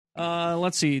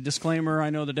Let's see. Disclaimer, I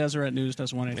know the Deseret News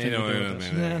doesn't want anything to do with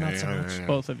this. Yeah, not so much.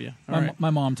 Both of you. All right. My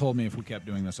mom told me if we kept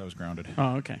doing this, I was grounded.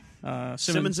 Oh, okay.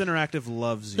 Simmons Interactive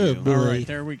loves you. Oh, boy. All right,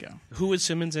 there we go. Who is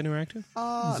Simmons Interactive?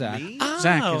 Zach. Me?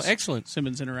 Zach Oh, is excellent.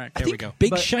 Simmons Interactive. There we go.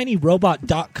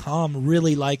 BigShinyRobot.com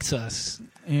really likes us.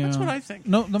 Yeah. That's what I think.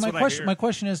 No, what I hear. my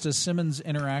question is, does Simmons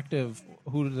Interactive,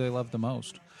 who do they love the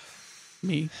most?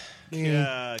 Me.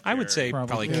 Yeah, I would say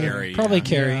Probably. probably Yeah. Carrie. Probably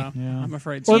Carrie. Yeah, Yeah. I'm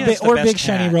afraid. Or, so. He has the or best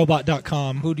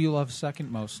BigShinyRobot.com. Who do you love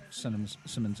second most, Simmons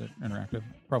Interactive?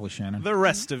 Probably Shannon. the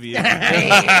rest of you.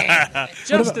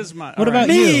 Just as much. What All right.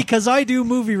 about you? Me, because I do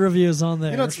movie reviews on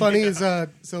there. You know what's funny is,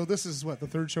 so this is what, the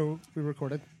third show we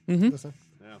recorded? This time?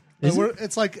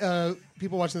 It's like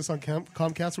people watching this on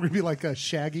Comcast. We're going to be like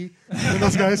Shaggy and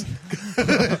those guys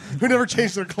who never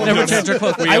changed their clothes. Never change their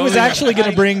clothes. I was actually going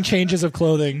to bring changes of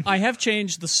clothing. I have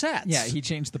changed the sets. Yeah, he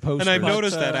changed the poster. And I've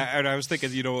noticed But, that, and I was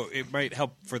thinking, it might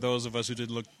help for those of us who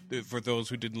didn't look. For those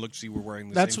who didn't look, see, we're wearing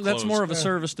the That's same clothes. more of a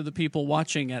service to the people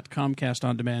watching at Comcast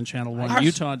On Demand Channel 1,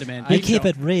 Utah On Demand. we Video. keep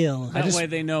it real. That way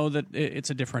they know that it's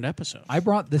a different episode. I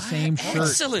brought the same shirt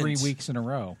Excellent. 3 weeks in a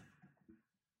row.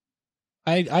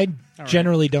 I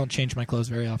generally don't change my clothes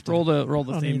very often. Roll the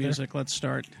theme neither. music. Let's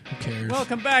start. Who cares?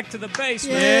 Welcome back to the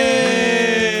basement.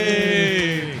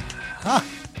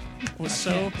 Was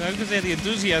so. I was going to say the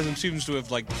enthusiasm seems to have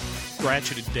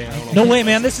ratcheted down. No way,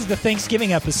 man. This is the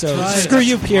Thanksgiving episode. Right. Screw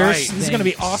you, Pierce. Right. This is going to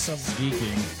be awesome.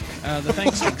 Geeking. The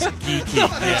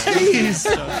Thanksgiving.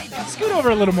 Scoot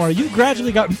over a little more. You've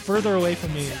gradually gotten further away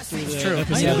from me through the true.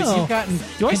 episode. I know. You've gotten.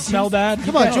 Do I smell bad?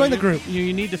 Come on, join the group.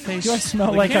 You need to face. Do I smell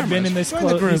the like I've been cameras. in this Join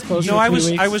the group. these clothes No, for I 3 was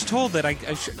weeks? I was told that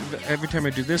every time I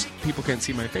do this, people can't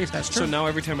see my face. That's So true. now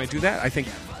every time I do that, I think,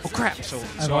 oh crap! So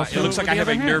also- it looks like I have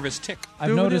a nervous tick. I've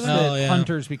Do noticed it. that Oh, yeah.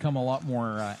 Hunter's become a lot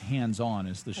more hands-on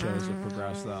as the shows have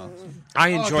progressed. Though, I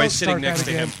enjoy don't sitting start next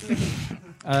to that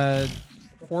him.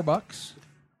 $4.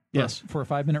 Yes. for a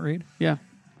 5-minute read. Yeah.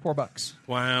 $4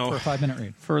 for Wow. a 5-minute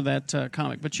read. For that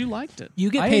comic, but you liked it. You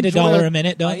get I paid enjoy- $1 a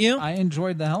minute, don't you? I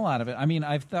enjoyed the hell out of it. I mean,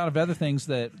 I've thought of other things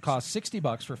that cost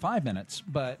 $60 for 5 minutes,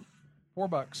 but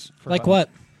 $4 for Like 5 what?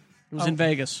 It was in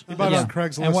Vegas. You bought it Yeah. on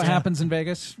Craigslist. And what happens in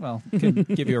Vegas? Well, it can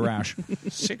give you a rash.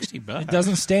 $60. It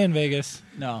doesn't stay in Vegas.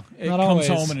 No, it Not comes always.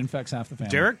 home and infects half the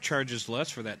family. Derek charges less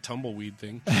for that tumbleweed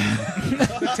thing.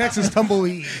 Texas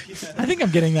Tumbleweed. I think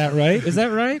I'm getting that right. Is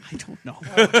that right? I don't know.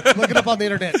 Look it up on the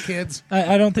internet, kids.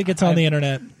 I don't think it's on the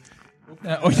internet.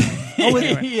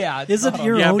 Yeah. Is it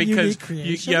your Yeah, own because unique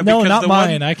creation? No, because not the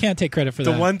mine. One, I can't take credit for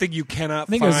the that. one thing you cannot I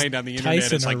think it was find on the internet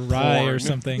Tyson is like or Rye porn. or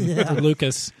something. Or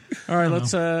Lucas. All right,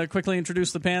 let's quickly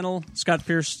introduce the panel. Scott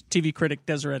Pierce, TV critic,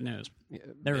 Deseret News.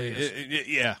 There he is.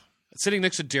 Yeah. Sitting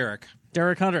next to Derek.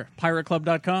 Derek Hunter,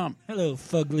 PirateClub.com. Hello,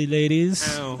 fugly ladies.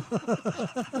 Oh,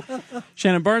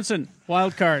 Shannon Barneson,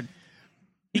 Wildcard,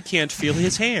 he can't feel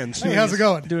his hands. Hey, how's it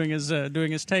going? doing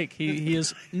his take. He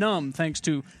is numb thanks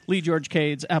to Lee George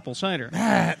Cade's apple cider.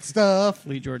 That stuff.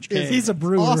 Lee George Cade, He's a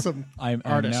brewer. Awesome. I'm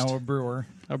Artist. now a brewer,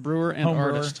 a brewer and home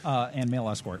artist. brewer, and male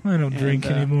escort. I don't drink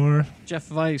And, anymore. Jeff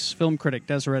Weiss, film critic,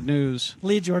 Deseret News,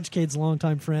 Lee George Cade's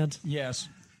longtime friend. Yes.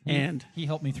 and He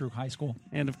helped me through high school.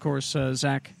 of course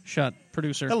Zach Shutt,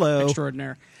 producer, Hello.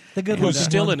 extraordinaire, The good Who's one.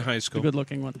 still in high the school.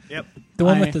 good-looking one. Yep. The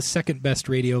one I- with the second best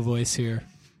radio voice here.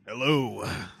 Hello.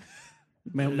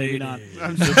 Maybe not.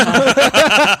 That's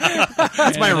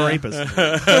my rapist.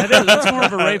 That's more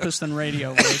of a rapist than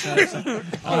radio.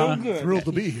 Thrilled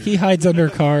to be here. He hides under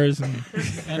cars and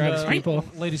And, grabs people.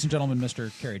 ladies and gentlemen,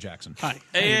 Mr. Kerry Jackson. Hi.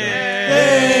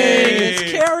 Hey,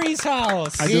 it's Carrie's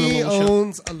house. I do a He little show.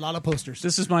 owns a lot of posters.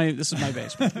 This is my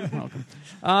basement. Welcome.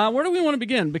 Where do we want to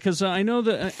begin? Because I know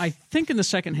that I think in the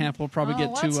second half we'll probably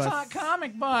get to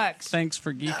comic books. Thanks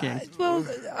for Geeking. Well,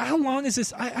 how long is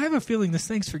this? I have a feeling this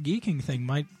Thanks for Geeking thing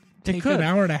might It take could. an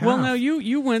hour and a half. Well, now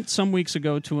you went some weeks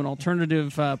ago to an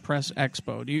alternative press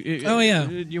expo. Do you, Oh, yeah.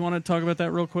 Do you want to talk about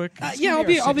that real quick? yeah, I'll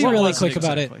be What really was quick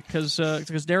about it. Because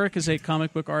Derek is a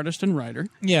comic book artist and writer.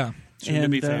 Yeah. Soon to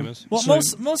be famous. Well,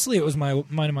 So- mostly it was mine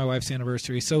and my wife's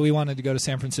anniversary, so we wanted to go to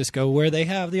San Francisco where they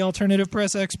have the Alternative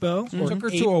Press Expo. Took her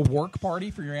to a work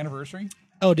party for your anniversary.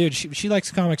 Oh, dude, she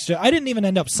likes comics. I didn't even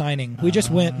end up signing. We just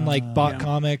went and bought Yeah.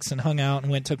 comics and hung out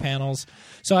and went to panels.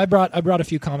 So I brought a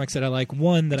few comics that I like.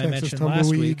 One that I Texas mentioned last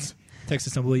week, Tumbleweeds.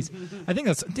 Texas Tumbleweeds. I think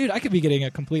that's I could be getting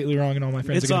it completely wrong, and all my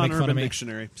friends It's are going on to make fun of Urban me.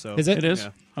 Dictionary. So Is it? It is?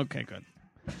 Yeah. Okay, good.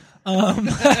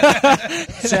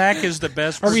 Zach is the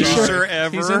best Are we producer sure?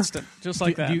 ever. He's instant, just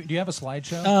like that. Do you have a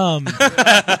slideshow?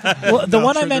 Well, the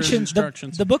one I sure there's mentioned,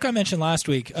 instructions. the book I mentioned last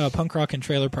week, Punk Rock and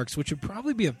Trailer Parks, which would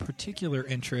probably be of particular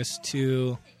interest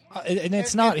to, and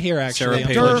it's not here actually,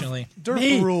 Sarah Palin. unfortunately.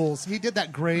 Durf rules. He did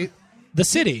that great The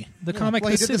City, the comic Well,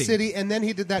 The he did City. The City, and then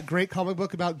he did that great comic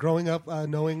book about growing up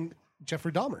knowing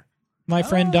Jeffrey Dahmer. My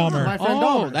Friend Dahmer. My Friend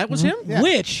Oh, Dahmer. that was him? Yeah.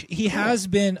 Which he has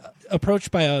been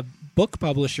approached by a book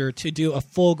publisher to do a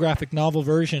full graphic novel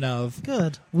version of.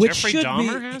 Good. Which Jeffrey should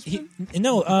Dahmer be has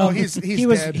no. he's he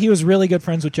was dead. he was really good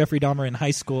friends with Jeffrey Dahmer in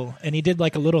high school, and he did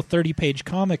like a little 30-page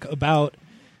comic about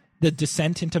the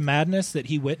descent into madness that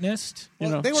he witnessed. You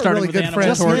know, They were starting really with good animal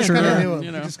friends. torture, We just kind of knew him.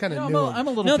 you know. We just kind You of know, knew I'm him. a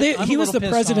little. No, I'm he a was little the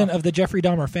pissed president off. of the Jeffrey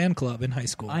Dahmer fan club in high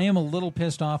school. I am a little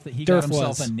pissed off that he Durf got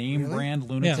himself was. a name brand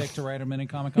lunatic Yeah. to write a mini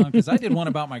Comic Con because I did one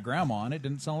about my grandma and it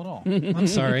didn't sell at all. I'm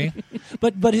sorry,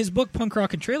 but his book Punk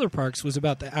Rock and Trailer Parks was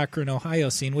about the Akron, Ohio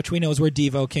scene, which we know is where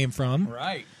Devo came from.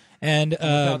 Right. And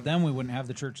Without them, we wouldn't have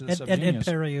the Church of the And Subgenius.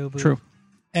 Periobu. True.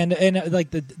 and like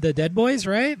the Dead Boys,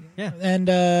 right? Yeah. And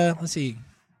let's see,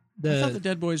 I thought the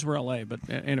Dead Boys were L.A., but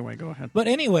anyway, go ahead. But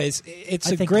anyways,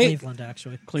 it's I a think great. Cleveland,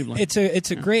 actually. Cleveland.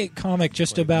 It's a great comic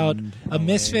just about a LA.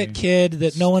 misfit kid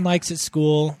that no one likes at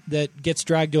school that gets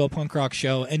dragged to a punk rock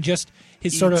show and just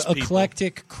his sort of Eats people.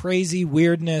 eclectic, crazy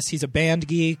weirdness. He's a band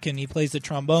geek and he plays the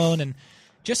trombone and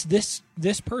just this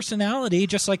personality,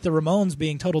 just like the Ramones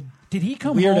being total. Did he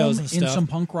come Weirdos home and in stuff. some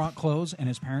punk rock clothes and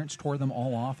his parents tore them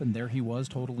all off and there he was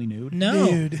totally nude? No,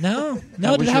 Dude. no. was Did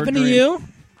it your happen to dream. you?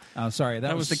 Oh, sorry,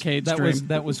 that was the Cade's that dream.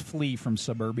 that was Flea from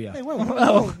Suburbia. Hey, whoa,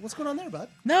 what's going on there, bud?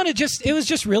 No, it was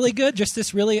just really good. Just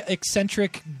this really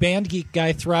eccentric band geek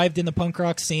guy thrived in the punk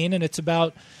rock scene, and it's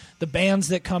about the bands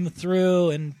that come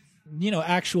through and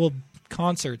actual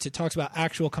concerts. It talks about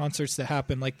actual concerts that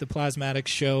happen, like the Plasmatics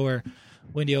show where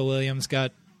Wendy O. Williams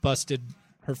got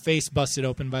her face busted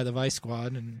open by the Vice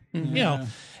Squad, and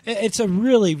it's a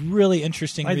really, really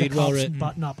interesting By the read, well cops, written.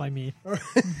 but not by me.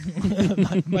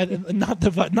 not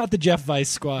the Jeff Vice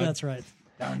Squad. That's right.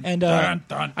 And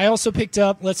I also picked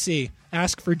up, let's see,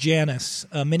 Ask for Janice,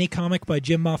 a mini comic by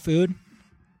Jim Mahfood,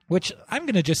 which I'm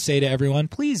going to just say to everyone,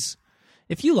 please,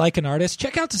 if you like an artist,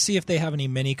 check out to see if they have any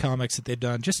mini comics that they've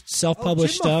done. Just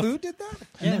self-published Jim stuff. Mahfood did that?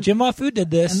 Yeah. Jim Mahfood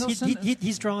did this. And they'll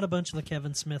He's drawn a bunch of the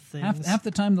Kevin Smith things. Half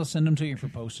the time they'll send them to you for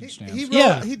postage stamps.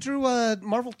 He drew a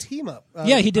Marvel team up.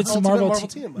 Yeah, he did some Ultimate Marvel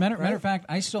team up. Matter of fact,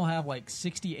 I still have like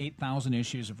 68,000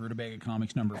 issues of Rutabaga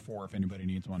Comics #4 if anybody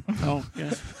needs one. Oh,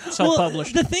 yeah. Well,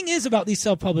 Self-published. the thing is about these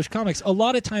self-published comics, a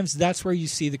lot of times that's where you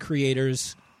see the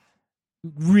creator's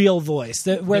real voice,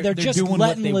 where they're just doing what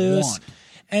letting they loose. want.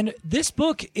 And this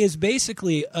book is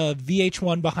basically a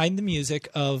VH1 behind the music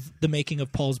of the making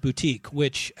of Paul's Boutique,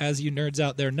 which, as you nerds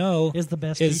out there know, Is the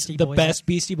best is Beastie the Boys best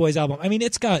Beastie Boys album. I mean,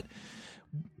 it's got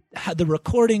the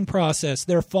recording process,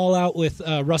 their fallout with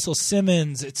Russell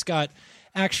Simmons. It's got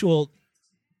actual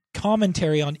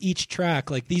commentary on each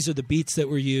track, like these are the beats that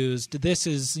were used. This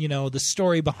is the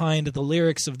story behind the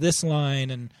lyrics of this line,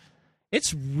 and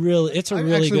it's a I really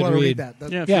actually good want to read. read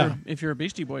that. Yeah, Yeah. if you're a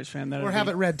Beastie Boys fan, that Or have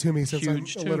it read to me since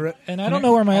huge, I'm too. illiterate. And I don't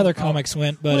know where my other I'll- comics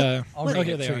went, but I'll here read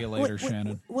it they to are. you later,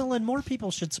 Shannon. Well, and more people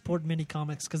should support mini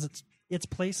comics because it's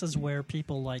places where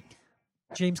people like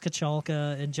James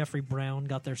Kachalka and Jeffrey Brown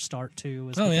got their start too,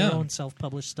 is Oh, with yeah. their own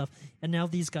self-published stuff, and now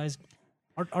these guys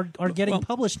are getting Well-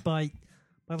 published by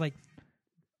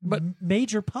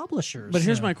major publishers. But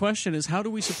here's my question: is how do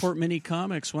we support mini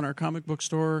comics when our comic book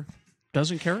store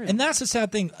doesn't carry them? And that's the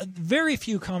sad thing. Very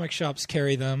few comic shops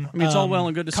carry them. I mean, it's all well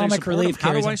and good to say Comic support Relief them. How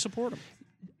carries do I them. support them?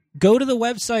 Go to the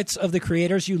websites of the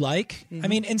creators you like. Mm-hmm. I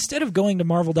mean, instead of going to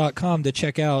Marvel.com to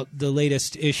check out the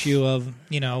latest issue of,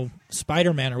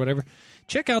 Spider-Man or whatever,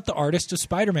 check out the artist of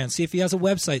Spider-Man. See if he has a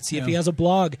website. See if he has a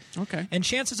blog. Okay. And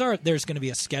chances are there's going to be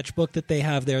a sketchbook that they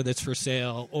have there that's for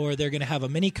sale, or they're going to have a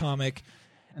mini comic.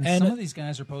 And some of these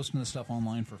guys are posting this stuff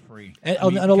online for free. And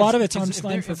a lot of it's because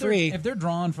online if for they're- free. If they're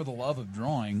drawn for the love of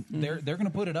drawing, they're going to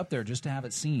put it up there just to have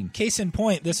it seen. Case in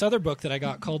point, this other book that I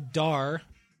got called Dar,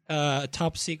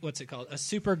 what's it called? A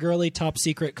super girly top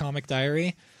secret comic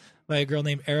diary by a girl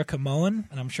named Erica Moen,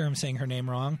 and I'm sure I'm saying her name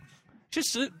wrong.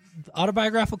 Just an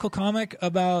autobiographical comic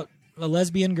about a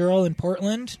lesbian girl in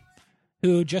Portland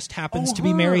who just happens to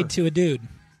be married to a dude.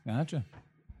 Gotcha.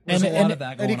 There's And- a lot and- of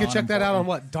that going And you can on check in that out on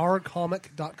Portland. what?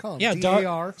 Darcomic.com. Yeah,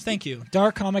 D-A-R. thank you.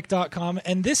 Darcomic.com.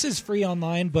 And this is free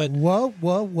online, but Whoa.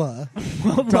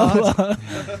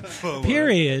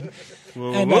 period.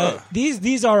 And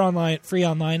these are online, free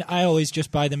online. I always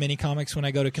just buy the mini comics when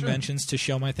I go to conventions to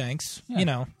show my thanks,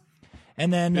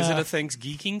 And then Is it a thanks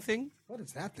geeking thing? What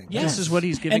is that thing? Yes. This is what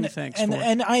he's giving and, thanks and, for.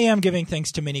 And I am giving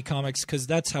thanks to mini comics because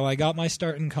that's how I got my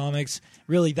start in comics.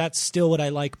 Really, that's still what I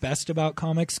like best about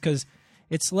comics because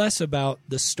it's less about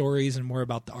the stories and more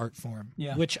about the art form.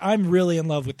 Yeah. Which I'm really in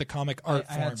love with the comic art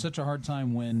I form. had such a hard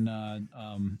time when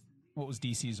what was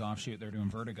DC's offshoot? They're doing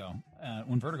Vertigo.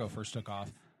 When Vertigo first took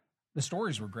off, the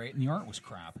stories were great and the art was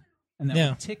crap. And that Yeah.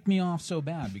 would tick me off so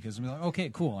bad because I'm like, okay,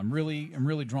 cool. I'm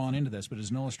really drawn into this, but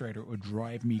as an illustrator, it would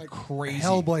drive me crazy.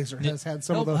 Hellblazer has had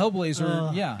some of the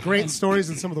Hellblazer, yeah, great And- stories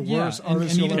and some of the yeah, worst and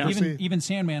artists you'll ever see. even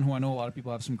Sandman, who I know a lot of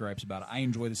people have some gripes about. I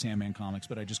enjoy the Sandman comics,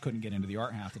 but I just couldn't get into the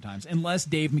art half the times unless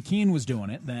Dave McKean was doing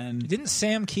it. Then Didn't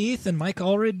Sam Keith and Mike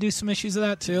Allred do some issues of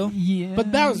that too? yeah,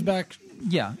 But that was back.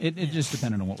 yeah. It just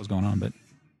depended on what was going on, but.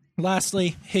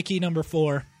 Lastly, Hickey number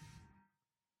 4.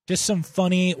 Just some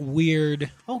funny, weird.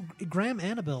 Oh, Graham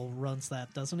Annabelle runs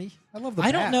that, doesn't he? I love the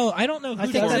I bat. don't know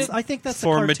who does it. I think that's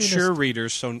For the cartoonist. mature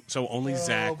readers, so only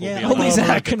Zach will yeah. be able Only to Zach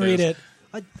look can at read this.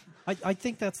 it. I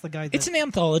think that's the guy. That, It's an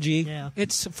anthology. Yeah.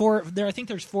 It's there. I think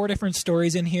there's 4 different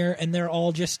stories in here, and they're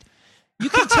all just. You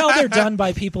can tell they're done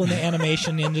by people in the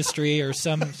animation industry or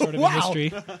some sort of industry.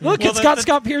 Look, Well, it's got the-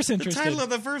 Scott Pierce The interested. title of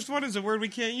the first one is a word we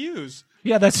can't use.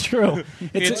 Yeah, that's true.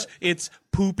 It's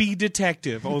Poopy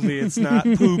Detective, only it's not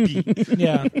poopy.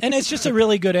 Yeah, and it's just a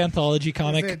really good anthology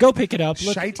comic. it Go pick it up.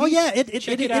 Look, Shitey? Oh yeah,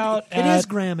 Check it out It is at-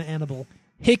 Graham Annabelle.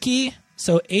 Hickey,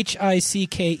 so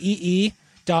HICKEE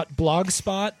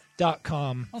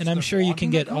 .blogspot.com, and I'm there's sure you blogging can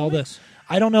get about all the. comics?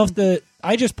 I don't know if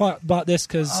I just bought this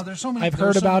because Oh, there's so many- I've there's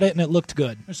heard so about many- it and it looked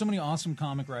good. There's so many awesome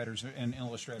comic writers and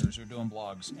illustrators who are doing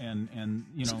blogs, and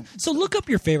you know, So look up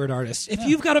your favorite artist. If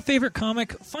you've got a favorite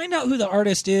comic, find out who the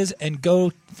artist is and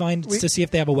go find to see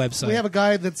if they have a website. We have a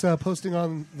guy that's posting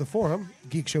on the forum,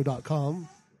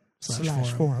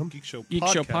 geekshow.com/forum. Geek Show Geek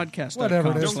Show Podcast.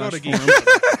 Whatever it is. Don't go to /forum. Geek Show.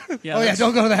 Yeah, Oh yeah, that's-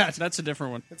 don't go to that. That's a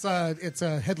different one. It's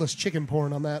a headless chicken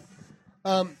porn on that.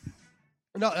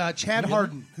 Chad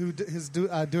Harden, who is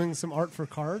doing some art for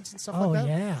cards and stuff Oh like that.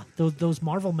 yeah, those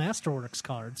Marvel Masterworks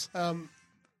cards.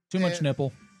 too much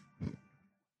nipple.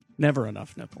 Never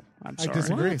enough nipple. I'm I sorry.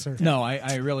 disagree, sir. No,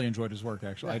 I really enjoyed his work.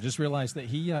 Actually, I just realized that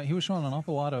he was showing an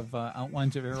awful lot of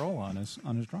outlines of Areola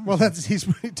on his drawings. Well,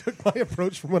 he took my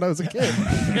approach from when I was a kid.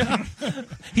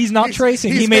 He's not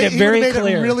tracing. He He's made it very made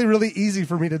clear. It really, really easy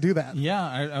for me to do that.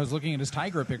 yeah, I was looking at his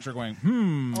tiger picture, going,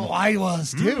 Oh, I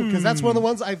was too, because that's one of the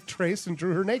ones I've traced and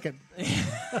drew her naked.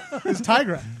 Is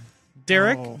Tigra.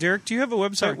 Derek, do you have a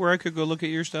website where I could go look at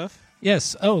your stuff?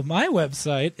 Yes. Oh, my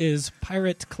website is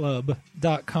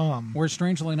pirateclub.com. where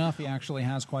strangely enough, he actually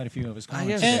has quite a few of his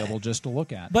comics yeah. available just to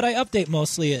look at. But I update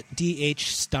mostly at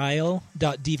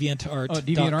dhstyle.deviantart.com. Oh,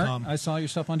 DeviantArt. I saw your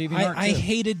stuff on DeviantArt. I too.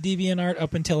 hated DeviantArt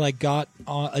up until I got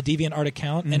a DeviantArt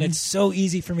account, and it's so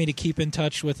easy for me to keep in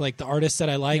touch with like the artists that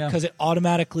I like Yeah. because it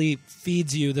automatically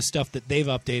feeds you the stuff that they've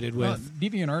updated Well, with.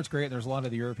 DeviantArt's great. There's a lot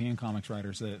of the European comics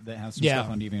writers that have some Yeah.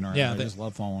 stuff on DeviantArt. Yeah, that I that- just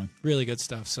love following. Really good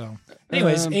stuff. So,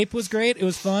 anyways, Ape was great. It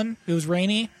was fun. It was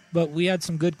rainy, but we had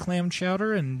some good clam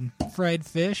chowder and fried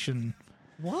fish, and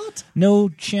What?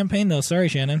 no champagne though. Sorry,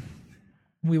 Shannon.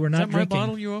 We were Is not that my drinking.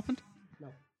 bottle you opened?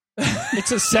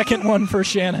 It's a second one for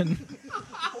Shannon.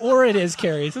 Or it is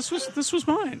Carrie's. This was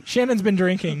mine. Shannon's been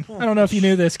drinking. I don't know if you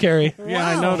knew this, Carrie. Yeah,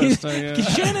 I noticed.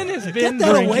 Shannon has Get been that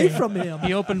drinking. away from him.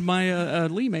 He opened my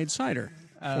Lee made cider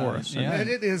for us. yeah. And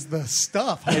it is the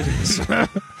stuff.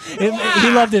 He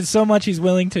loved it so much he's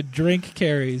willing to drink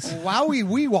Carrie's. Wowie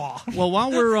wee wah. Well, while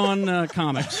we're on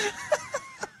comics,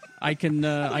 I can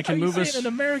move Say us. it in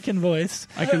an American voice.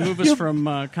 I can move us from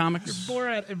comics.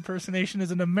 Borat impersonation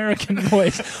is an American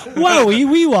voice. Wowie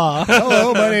wee wah.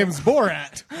 Hello, my name's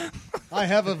Borat. I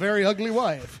have a very ugly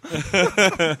wife.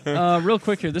 Real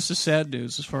quick here, this is sad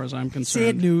news as far as I'm concerned.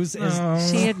 Sad news is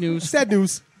Sad news. Sad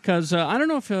news. Because I don't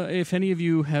know if any of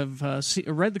you have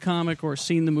read the comic or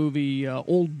seen the movie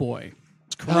Old Boy.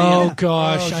 It's Korean. Oh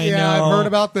gosh, I yeah, know. I've heard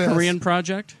about this. Korean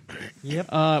project. Yep.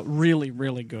 Really,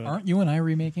 really good. Aren't you and I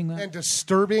remaking that? And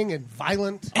disturbing and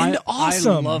violent. And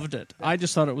awesome. I loved it. I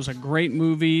just thought it was a great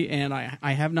movie, and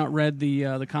I have not read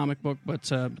the comic book, but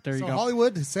there you So go.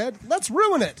 Hollywood said, let's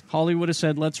ruin it. Hollywood has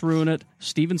said, let's ruin it.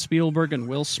 Steven Spielberg and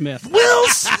Will Smith. Will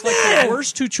Smith. The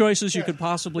worst two choices you could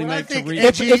possibly When I make to think read.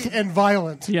 edgy and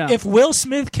violent. Yeah. If Will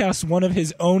Smith casts one of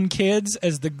his own kids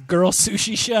as the girl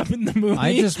sushi chef in the movie,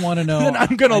 I just want to know. then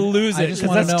I'm going to lose I it just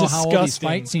because want to that's know how all these disgusting.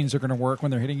 fight scenes are going to work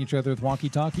when they're hitting each other with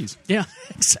walkie-talkies. yeah,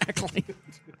 exactly.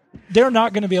 They're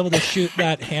not going to be able to shoot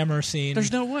that hammer scene.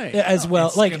 There's no way. as well.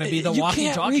 it's Like gonna be the you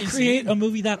can't walkie-talkie recreate scene. a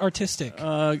movie that artistic.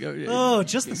 Oh,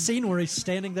 just the scene where he's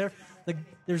standing there.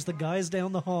 There's the guys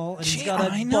down the hall, and he's Gee, got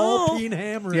I a know. ball-peen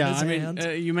hammer Yeah, in his I mean,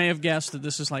 hand. you may have guessed that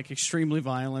this is like extremely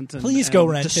violent and, Please and go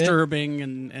rent it. disturbing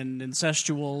and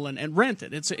incestual and rent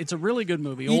it. It's a really good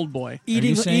movie. Old Boy.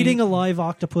 Eating saying- eating a live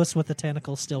octopus with the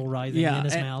tentacle still writhing Yeah, in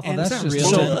his and- mouth. and that's it's just real.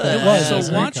 so- It was. So That's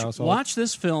watch household. watch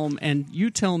this film, and you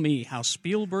tell me how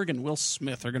Spielberg and Will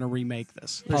Smith are going to remake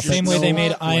this. the There's same just way they no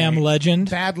made I Am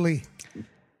Legend. Badly.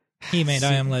 He-Man,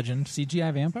 I Am Legend.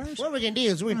 CGI vampires? What we're going to do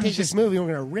is we're going to take this movie and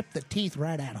we're going to rip the teeth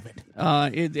right out of it.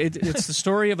 It's the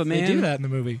story of a man. They do that in the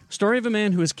movie. Story of a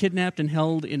man who is kidnapped and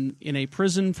held in a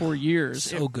prison for years.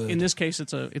 So good. In this case,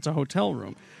 it's a hotel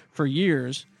room for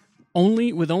years,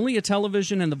 with only a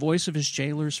television and the voice of his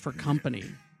jailers for company.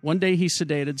 One day he's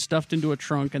sedated, stuffed into a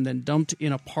trunk, and then dumped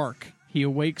in a park. He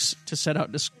awakes to set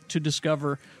out to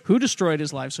discover who destroyed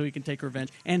his life so he can take revenge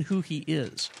and who he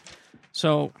is.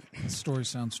 So The story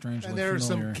sounds strangely And there's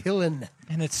familiar. some killing.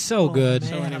 And it's so good.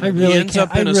 man. I really ends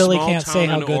can't, up in I a really small can't say town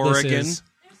how in good Oregon. this is.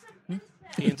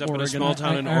 He ends up in a small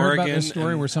town in I heard Oregon. about this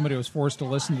story and- where somebody was forced to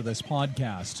listen to this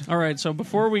podcast. all right, so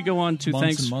before we go on to Months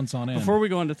thanks and months on end. before we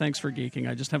go on to thanks for geeking,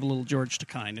 I just have a little George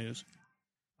Takei news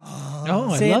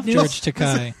Oh, I Say it, love dude. George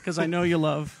Takei. because I know you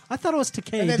love. I thought it was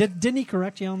Takei. And then- Didn't he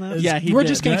correct you on that? Yeah, he We're did.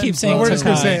 just going to keep saying We're just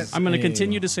gonna say Takei. it. I'm going to Hey.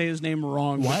 continue to say his name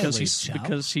wrong because Wiley he's chap.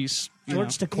 you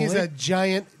George know, Takei. He's a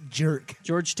giant jerk.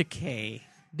 George Takei.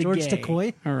 George Takei.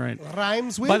 Takei. All right.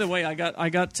 Rhymes with. By the way, I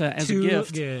got as a Too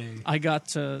gift, gay. I got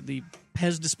the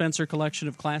Pez dispenser collection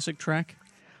of classic Trek.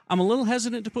 I'm a little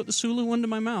hesitant to put the Sulu one to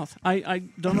my mouth. I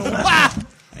don't know.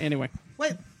 Anyway,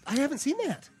 Wait, I haven't seen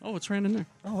that. oh, it's right in there.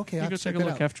 Oh, okay. You I'll go check take a it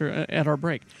look out. after at our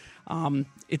break.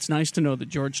 It's nice to know that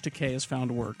George Takei has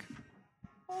found work.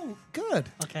 Oh, good.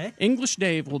 Okay. English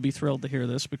Dave will be thrilled to hear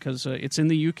this because it's in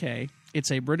the UK. It's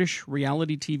a British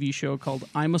reality TV show called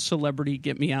I'm a Celebrity,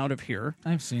 Get Me Out of Here.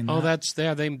 I've seen that. Oh, that's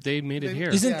there. They made it here.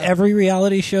 Isn't Yeah. every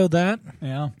reality show that?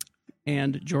 yeah.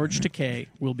 And George Takei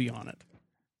will be on it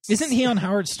Isn't he on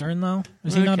Howard Stern, though?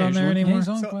 Is he not on there Occasionally. anymore? He's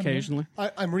on quite a bit. occasionally.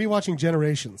 I'm rewatching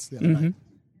Generations the other night.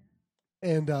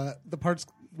 And the parts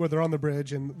where they're on the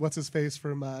bridge and what's his face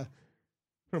from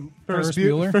Ferris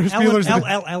Bueller? Ferris Alan, Bueller's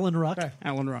the- Alan Ruck. Right.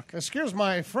 Alan Ruck. Excuse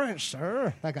my French,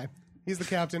 sir. That guy. He's the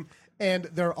captain. And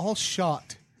they're all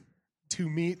shocked to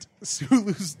meet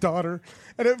Sulu's daughter.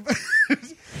 And,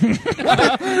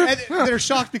 and they're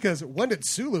shocked because when did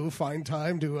Sulu find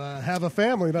time to have a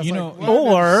family? And I was You like, know-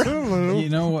 when did Sulu? You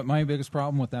know what my biggest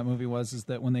problem with that movie was is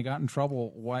that when they got in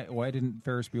trouble, why didn't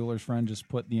Ferris Bueller's friend just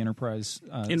put the Enterprise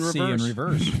In C reverse. in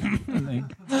reverse?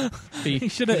 And they He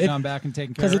should had have. gone back and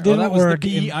taken care 'cause of it didn't that was work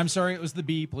the B. in- I'm sorry, it was the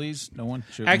B. Please, no one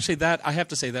shoot me. Actually, that I have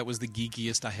to say that was the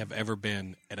geekiest I have ever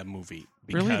been at a movie.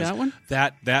 Really? Because That one?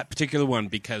 That particular one,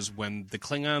 because when the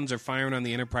Klingons are firing on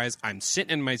the Enterprise, I'm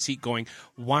sitting in my seat going,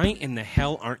 "Why in the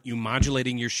hell aren't you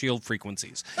modulating your shield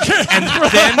frequencies?" and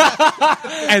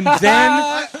then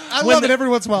I love it every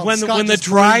once in a while. when Scott the just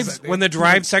blames drive it. when the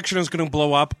drive section is going to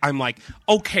blow up, I'm like,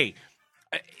 okay.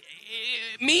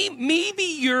 Maybe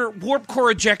your warp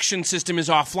core ejection system is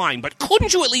offline, but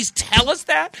couldn't you at least tell us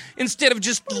that instead of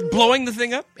just blowing the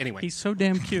thing up? Anyway, He's so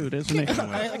damn cute, isn't he?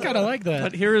 I kind of like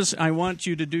that. But I want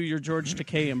you to do your George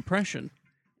Takei impression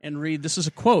and read. This is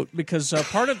a quote because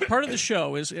part of the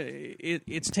show is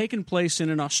it's taken place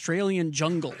in an Australian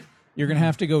jungle You're going to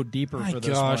have to go deeper My for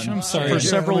this gosh, one. I'm sorry. for Yeah,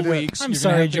 several we'll do it. weeks. I'm You're gonna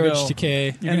sorry, have to George go- Takei.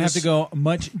 You're going to have to go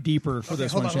much deeper for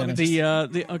this hold one, on, let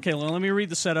Shannon. me Okay, well, let me read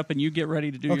the setup, and you get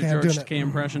ready to do Okay, your I'm George doing it. Takei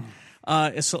impression.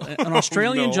 It's an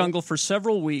Australian no. jungle for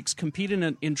several weeks,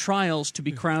 competing in trials to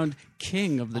be crowned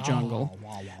king of the jungle.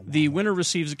 The winner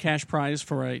receives a cash prize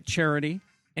for a charity,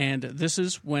 and this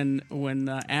is when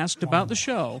asked about the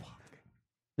show.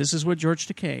 This is what George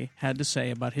Takei had to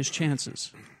say about his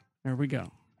chances. There we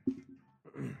go.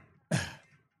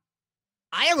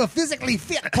 I am a physically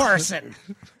fit person.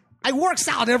 I works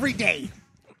out every day.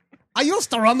 I used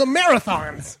to run the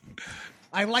marathons.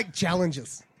 I like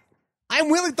challenges. I'm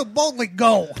willing to boldly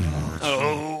go.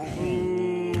 oh,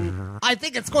 I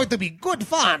think it's going to be good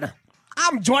fun.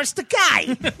 I'm George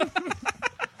Takei.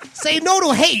 Say no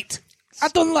to hate. I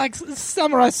don't like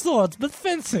samurai swords, but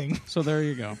fencing. So there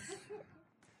you go.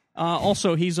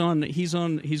 Also, he's going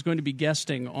to be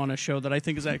guesting on a show that I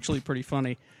think is actually pretty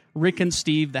funny. Rick and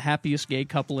Steve, the happiest gay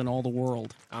couple in all the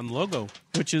world, on Logo.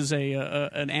 which is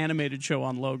an animated show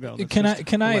on Logo. that's Can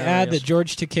just I add hilarious. that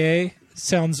George Takei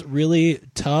sounds really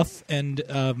tough and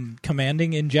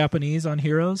commanding in Japanese on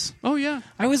Heroes? Oh yeah,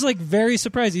 I was like very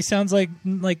surprised. He sounds like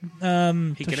Toshiro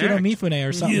act. Mifune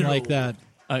or something like that.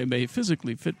 I'm a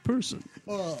physically fit person.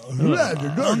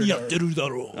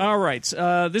 All right,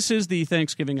 this is the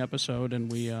Thanksgiving episode,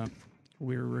 and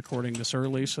we're recording this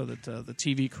early so that the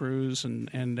TV crews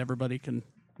and everybody can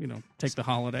take the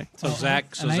holiday. So Zach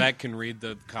I- can read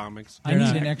the comics. I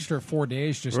need an extra 4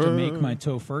 days just to make my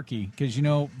tofurkey because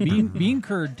bean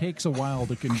curd takes a while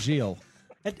to congeal.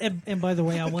 And by the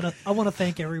way, I want to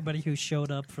thank everybody who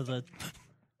showed up for the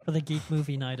Geek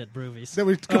Movie Night at Broovies. That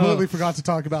we completely forgot to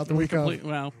talk about the week of.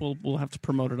 Well, we'll have to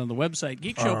promote it on the website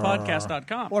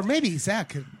geekshowpodcast.com. Or maybe Zach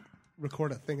could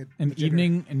record a thing. An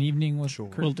evening with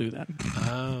Kurt. We'll do that.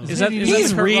 Is that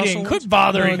He's Kurt reading. Russell? Quit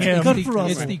bothering him.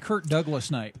 It's the Kurt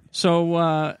Douglas night.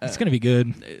 So It's going to be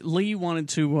good. Lee wanted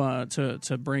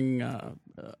to bring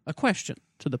a question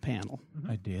to the panel.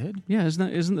 I did. Yeah,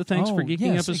 isn't the Thanks for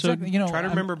Geeking yes, episode? Exactly. You know, Try to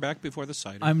remember back before the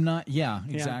site. I'm not. Yeah,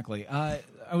 exactly.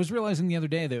 I was realizing the other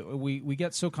day that we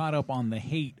get so caught up on the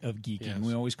hate of geeking. Yes.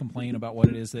 We always complain about what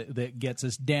it is that gets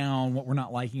us down, what we're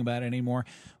not liking about it anymore.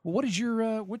 Well, what is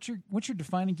your what's your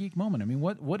defining geek moment? I mean,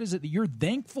 what is it that you're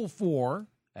thankful for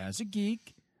as a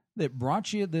geek that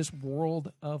brought you this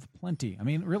world of plenty? I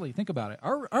mean, really, think about it.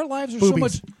 Our lives are so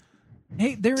much.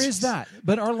 Hey, there is that,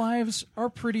 but our lives are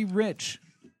pretty rich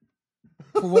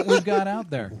for what we've got out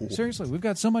there. Seriously, we've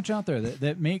got so much out there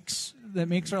that makes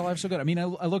our lives so good. I mean, I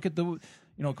look at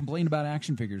complained about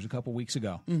action figures a couple weeks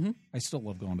ago. Mm-hmm. I still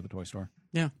love going to the toy store.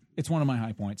 Yeah. It's one of my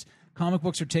high points. Comic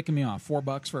books are ticking me off.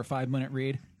 $4 for a 5-minute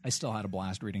read. I still had a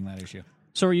blast reading that issue.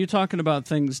 So are you talking about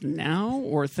things now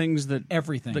or things that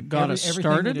everything that got us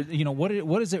everything started? That,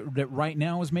 what is it that right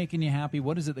now is making you happy?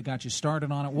 What is it that got you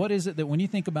started on it? What is it that when you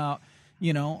think about,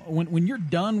 when you're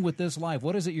done with this life,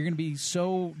 what is it you're going to be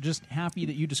so just happy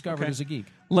that you discovered as a geek?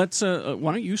 Let's why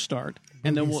don't you start,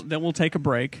 and then we'll take a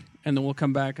break, and then we'll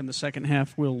come back in the second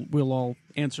half. We'll all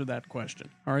answer that question.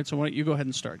 All right. So why don't you go ahead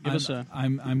and start? Give us a.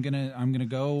 I'm gonna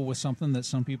go with something that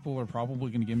some people are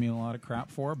probably going to give me a lot of crap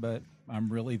for, but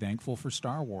I'm really thankful for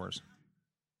Star Wars.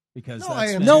 Because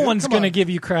no one's going to give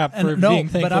you crap for being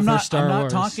thankful but I'm not, for Star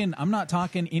Wars. I'm not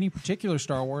talking any particular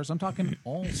Star Wars. I'm talking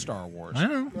all Star Wars. I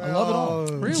know. I love it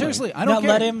all. Really? Seriously, I don't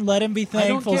care. Let him be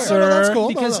thankful, I don't care. sir. No, that's cool.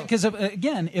 Because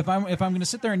again, if I'm going to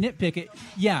sit there and nitpick it,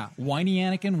 yeah, whiny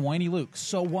Anakin, whiny Luke.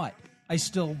 So what? I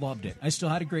still loved it. I still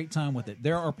had a great time with it.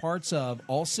 There are parts of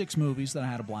all 6 movies that I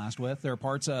had a blast with. There are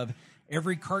parts of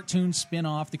every cartoon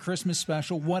spin-off, the Christmas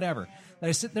special, whatever, that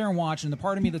I sit there and watch, and the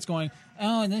part of me that's going,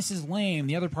 oh, and this is lame.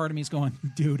 The other part of me is going,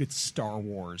 dude, it's Star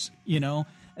Wars, And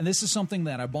this is something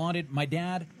that I bonded. My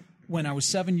dad, when I was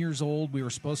 7 years old, we were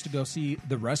supposed to go see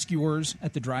The Rescuers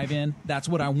at the drive-in. That's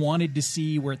what I wanted to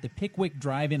see. We're at the Pickwick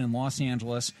Drive-In in Los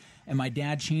Angeles, and my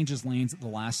dad changes lanes at the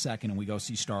last second, and we go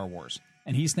see Star Wars.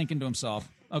 And he's thinking to himself,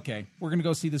 okay, we're going to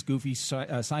go see this goofy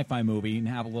sci-fi movie and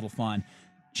have a little fun.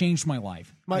 Changed my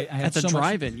life. I had at the so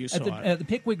drive-in, much, you saw it. At the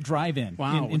Pickwick Drive-In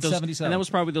in 77. And that was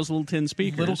probably those little tin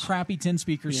speakers. Little crappy tin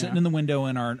speakers sitting in the window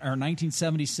in our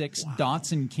 1976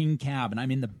 Datsun King cab, and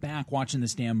I'm in the back watching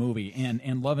this damn movie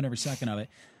and loving every second of it.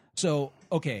 So,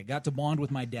 okay, got to bond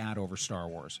with my dad over Star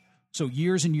Wars. So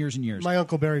years and years and years. My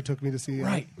Uncle Barry took me to see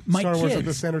My Star Wars at kids.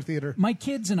 the Center Theater. My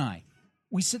kids and I,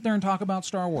 we sit there and talk about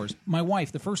Star Wars. My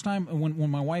wife, the first time when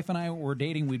my wife and I were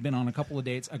dating, we'd been on a couple of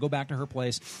dates. I go back to her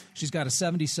place. She's got a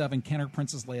 77 Kenner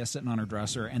Princess Leia sitting on her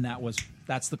dresser, and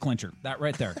that's the clincher. That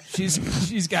right there.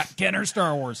 She's got Kenner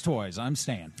Star Wars toys. I'm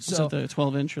staying. Is it the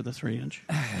 12-inch or the 3-inch?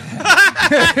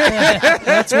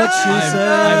 That's what she said.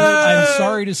 I'm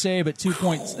sorry to say, but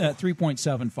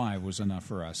 3.75 was enough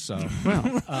for us. So,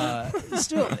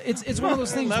 still, it's one of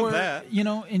those things where that.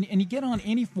 and you get on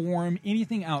any forum,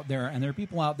 anything out there, and there are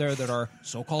people out there that are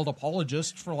so-called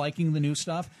apologists for liking the new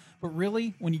stuff. But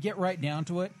really, when you get right down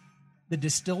to it, the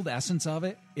distilled essence of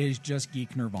it is just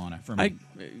geek nirvana for me.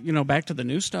 Back to the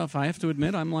new stuff. I have to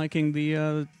admit, I'm liking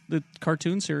the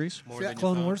cartoon series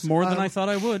Clone Wars. more than I thought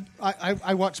I would.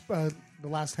 I watched the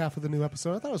last half of the new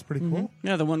episode. I thought it was pretty cool.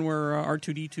 Yeah, the one where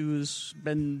R2D2 has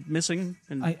been missing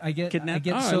and kidnapped.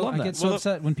 I love that. get so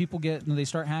upset when people they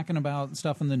start hacking about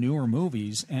stuff in the newer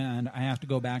movies, and I have to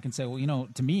go back and say, well,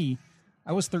 to me,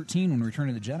 I was 13 when Return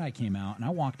of the Jedi came out, and I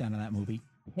walked out of that movie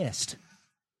pissed.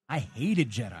 I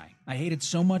hated Jedi. I hated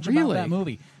so much about that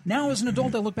movie. Now, as an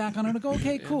adult, I look back on it and go,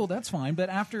 okay, cool, that's fine. But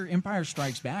after Empire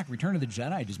Strikes Back, Return of the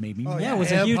Jedi just made me mad. Yeah, it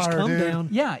was a huge come down.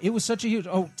 Yeah, it was such a huge...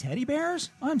 Oh, teddy bears?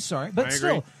 I'm sorry. But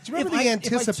still... Do you remember the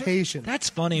anticipation? That's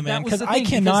funny, man, That was because the I thing,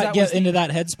 cannot because get into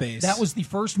that headspace. That was the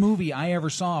first movie I ever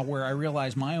saw where I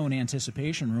realized my own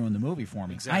anticipation ruined the movie for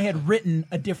me. Exactly. I had written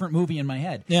a different movie in my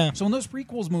head. Yeah. So when those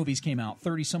prequels movies came out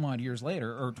 30-some-odd years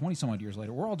later, or 20-some-odd years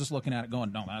later, we're all just looking at it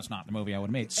going, no, that's not the movie I would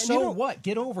have made. So what?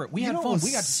 Get over it. We had fun.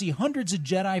 We got to see hundreds of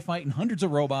Jedi fighting hundreds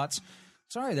of robots.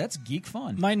 Sorry, that's geek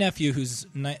fun. My nephew, who's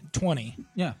 20,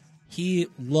 he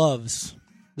loves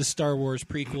the Star Wars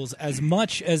prequels as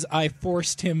much as I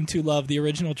forced him to love the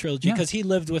original trilogy, because he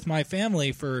lived with my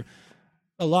family for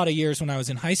a lot of years when I was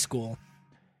in high school.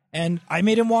 And I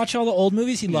made him watch all the old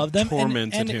movies. He loved them.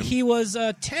 Tormented and him. He was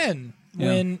 10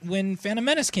 when Phantom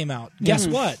Menace came out. Guess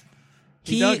what?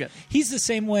 He dug it. He's the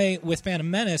same way with Phantom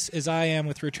Menace as I am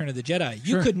with Return of the Jedi.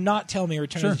 You could not tell me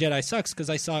Return of the Jedi sucks because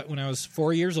I saw it when I was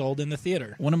 4 years old in the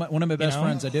theater. One of my best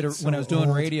friends, I did it when I was doing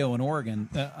radio in Oregon.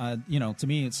 To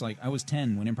me, it's like I was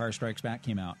 10 when Empire Strikes Back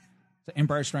came out. So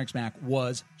Empire Strikes Back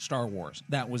was Star Wars.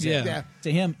 That was it. Yeah.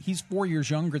 To him, he's 4 years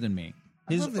younger than me.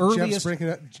 His I love that earliest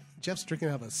Jeff's drinking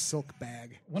out of a silk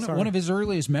bag. one of his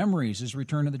earliest memories is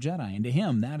Return of the Jedi, and to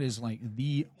him, that is like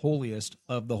the holiest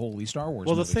of the holy Star Wars.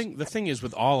 Well, movies. the thing is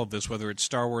with all of this, whether it's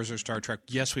Star Wars or Star Trek,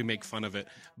 yes, we make fun of it,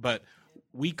 but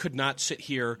we could not sit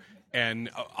here and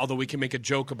although we can make a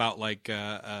joke about like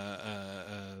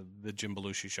the Jim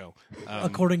Belushi show,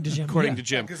 According to Jim. according to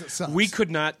Jim, 'cause it sucks. we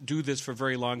could not do this for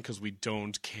very long because we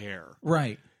don't care.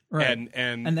 right. And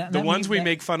that- the that ones means we that-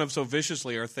 make fun of so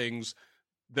viciously are things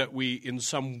that we, in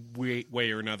some way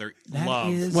or another, That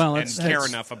love is- Well, and it's- care it's-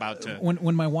 enough about to.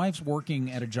 When my wife's working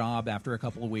at a job after a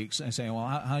couple of weeks, I say, well,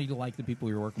 how do you like the people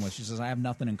you're working with? She says, I have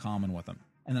nothing in common with them.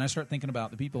 And then I start thinking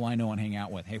about the people I know and hang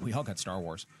out with. Hey, we all got Star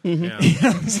Wars. Yeah.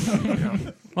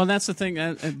 Well, that's the thing.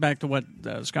 Back to what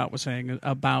Scott was saying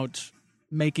about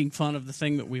making fun of the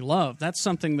thing that we love. That's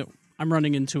something that I'm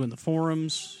running into in the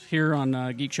forums here on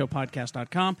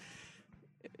geekshowpodcast.com.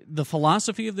 The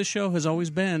philosophy of the show has always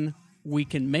been we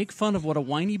can make fun of what a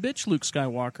whiny bitch Luke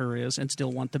Skywalker is and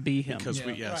still want to be him. Because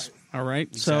yes. All right?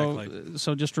 Exactly.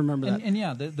 So just remember that. And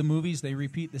the movies, they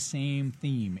repeat the same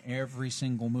theme every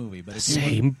single movie. But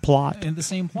plot. And the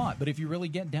same plot. But if you really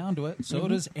get down to it, so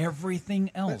does everything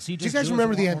else. He Do you just guys does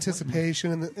remember a the lot more-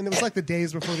 anticipation? And it was like the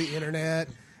days before the internet.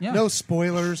 Yeah. No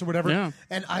spoilers or whatever. Yeah.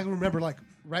 And I remember like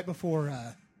right before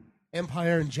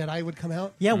Empire and Jedi would come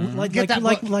out. Yeah, Get that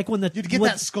book. like when the You'd get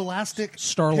that scholastic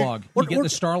Starlog. Or- You get or- the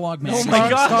Starlog Oh magazine. my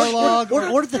God! Starlog,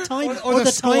 or the Time or or the the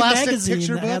Time Scholastic magazine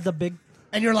picture that book. had the big.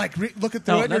 and you're like looking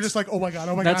through No, it, and you're that's- just like, oh my god,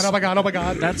 oh my that's- god, oh my god, oh my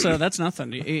god. That's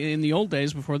nothing. In the old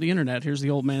days, before the internet, here's the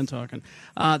old man talking.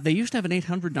 They used to have an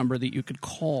 800 number that you could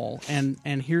call and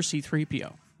hear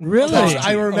C-3PO. Really?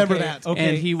 I remember that. Okay.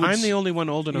 And he would, I'm the only one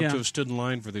old enough Yeah. to have stood in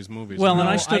line for these movies. Well, and No,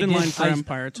 I stood in did- line for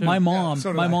Empire too. My mom,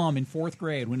 so did I. in 4th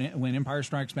grade when Empire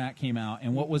Strikes Back came out,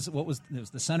 and it was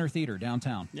the Center Theater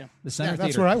downtown. Yeah. The Center that's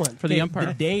Theater. where I went. For the Okay, Empire.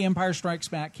 The day Empire Strikes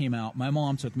Back came out, my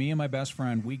mom took me and my best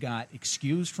friend. We got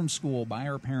excused from school by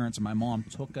our parents, and my mom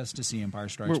took us to see Empire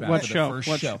Strikes Back. What for show? The first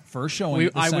What show. show? First showing.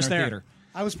 At the I was Center there. Theater.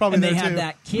 I was probably And there they had too.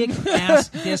 that kick-ass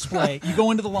display. You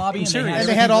go into the lobby and they serious. had, And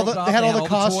they had all the- everything they had all roped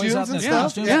the up, they costumes all the and toys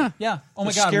stuff? up, and Yeah. yeah. Oh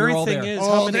my the god, scary we were all thing there. is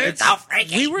Oh, how many.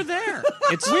 dude. we were there.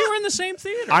 We were in the same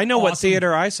theater. I know what Awesome.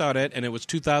 theater I saw it at, and it was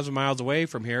 2,000 miles away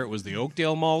from here. It was the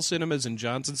Oakdale Mall Cinemas in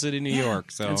Johnson City, New York.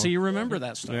 So, And so you remember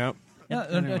that stuff. yeah.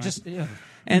 Yeah.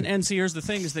 And see, here's the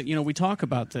thing: is that we talk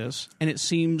about this, and it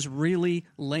seems really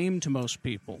lame to most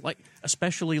people, like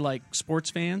especially like sports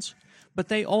fans. But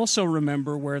they also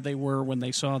remember where they were when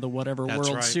they saw the whatever That's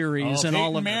World right. Series and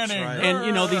all of That's it, right.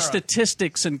 and these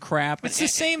statistics and crap. It's the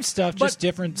same stuff, just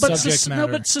different subject matter. No,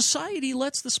 but society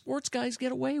lets the sports guys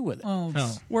get away with it. Oh.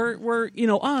 We're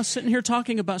us sitting here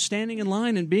talking about standing in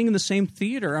line and being in the same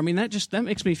theater. I mean, that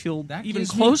makes me feel That even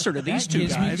gives me- closer to that these two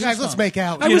gives me guys. Guys, let's make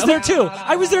out. I was there too.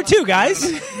 I was there too, guys.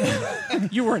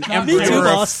 You were an Me emperor. too, were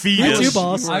a boss. Me fetus. too,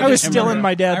 boss. You I were- was still in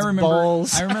my dad's I remember,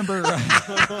 balls. I remember.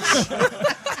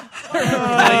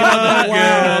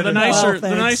 The nicer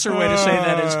thanks. way to say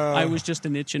that is I was just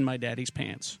an itch in my daddy's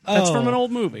pants. That's from an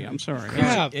old movie. I'm sorry.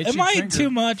 Crap. Itchy Am I finger- too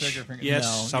much? finger-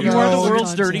 Yes, No, You are the No,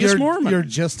 world's dirtiest Mormon. You're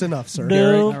just enough, sir.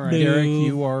 No. Derek, Derek,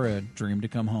 you are a dream to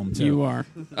come home to. You are.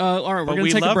 All right, we're But going we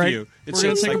to take a love break. you. It We're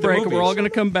going seems to take like a the break. and We're all movies. going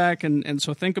to come back, and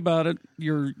so think about it.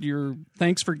 Your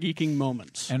thanks for geeking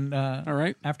moments. And all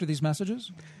right, after these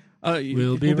messages,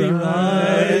 we'll be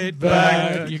right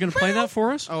back. You going to play that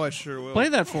for us? Oh, I sure will. Play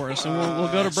that for us, and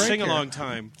we'll go to break. Sing here. along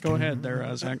time. Go ahead,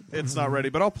 there, Zach. It's not ready,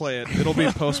 but I'll play it. It'll be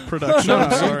post production. No,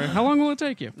 I'm sorry. How long will it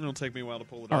take you? It'll take me a while to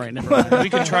pull it All off. right, never mind. We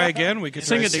could try again. We could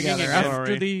Sing try it singing together again. after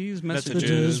Sorry. these messages.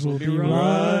 Messages. We'll be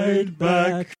right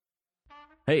back.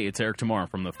 Hey, it's Eric Tamar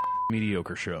from the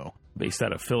Mediocre Show, based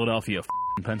out of Philadelphia,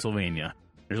 Pennsylvania.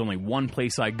 There's only one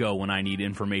place I go when I need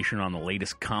information on the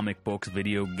latest comic books,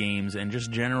 video games, and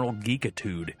just general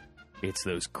geekitude. It's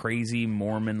those crazy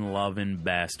Mormon-loving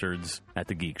bastards at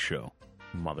the Geek Show.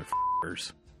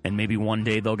 Motherfuckers. And maybe one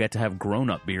day they'll get to have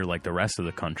grown-up beer like the rest of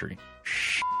the country.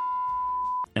 Shh.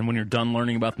 And when you're done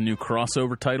learning about the new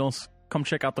crossover titles, come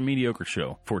check out The Mediocre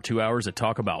Show for 2 hours of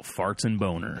talk about farts and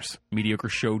boners.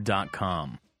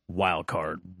 MediocreShow.com.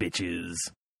 Wildcard, bitches.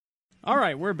 All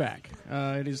right, we're back.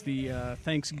 It is the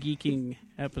Thanks Geeking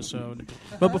episode.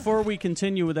 But before we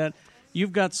continue with that,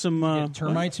 you've got some...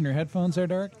 termites in your headphones there,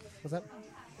 Derek? What's that?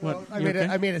 What? I You made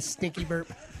okay? I made a stinky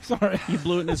burp. Sorry, You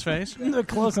blew it in his face.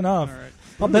 close enough. All right.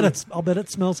 I'll bet it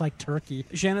smells like turkey.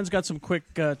 Shannon's got some quick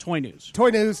toy news Toy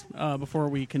news, before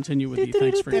we continue with the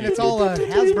thanks for and you. it's all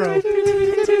Hasbro.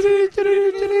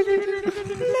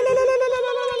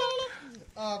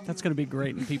 That's going to be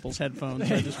great in people's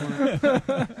headphones. I just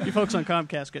want you folks on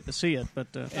Comcast get to see it, but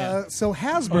So Should we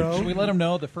Hasbro, let them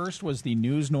know the first was the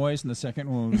news noise and the second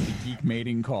one was the geek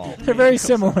mating call? They're very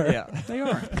similar. Yeah. they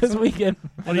are. Because we get.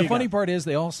 And the funny part is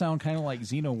they all sound kind of like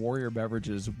Xeno Warrior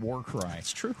Beverages' war cry.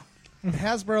 It's true.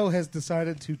 Hasbro has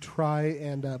decided to try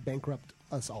and bankrupt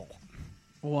us all.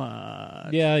 What?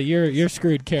 Yeah, you're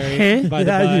screwed, Carrie. By the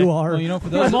yeah, by. you are. Well, for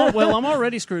those I'm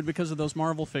already screwed because of those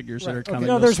Marvel figures that are Right, coming. okay.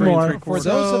 No, those there's 3 more. 3/4. for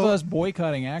those of us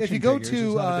boycotting action if you go figures, to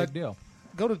it's not a big deal.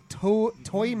 go to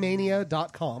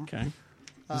toymania.com. Okay.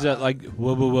 Is that like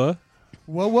whoa? Whoa,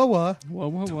 whoa, whoa. Whoa,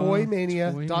 whoa, whoa.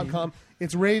 Toymania.com.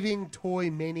 It's Raving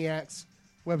Toy Maniacs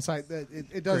website. That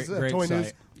it does Great toy news,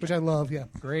 site. which I love. Yeah,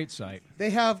 Great site. they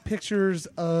have pictures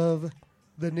of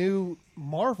the new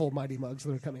Marvel Mighty Mugs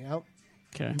that are coming out,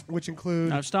 Okay. which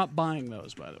include I've stopped buying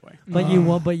those, by the way. But you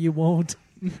won't. But you won't.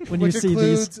 When you which see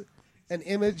includes these, an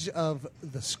image of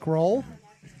the Skrull,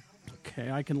 Okay,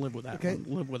 I can live with that. Okay.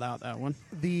 One. Live without that one.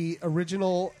 the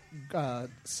original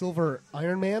Silver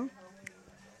Iron Man,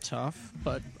 Tough,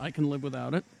 but I can live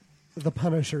without it. the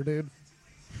Punisher, dude.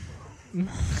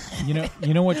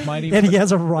 You know which mighty and he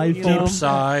has a rifle. know,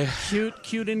 Sigh.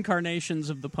 Cute incarnations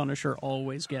of the Punisher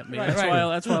always get me. Right, that's right. why.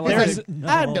 That's why I like There's- the,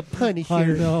 I'm the Punisher. I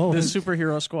know. the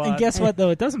superhero squad. And guess what, though?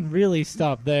 It doesn't really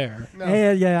stop there. No.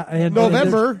 And, yeah, and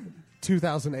November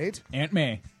 2008. Aunt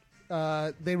May.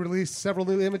 They released several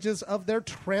new images of their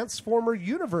Transformer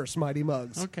Universe Mighty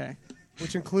Mugs, Okay,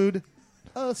 which include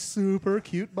a super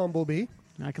cute Bumblebee,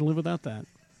 I can live without that.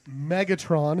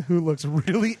 Megatron, who looks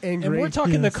really angry. And we're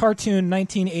talking the cartoon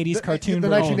 1980s cartoon the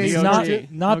version, 1980s not, version.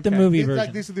 not the Okay. movie These,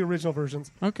 version. these are the original versions.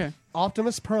 Okay.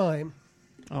 Optimus Prime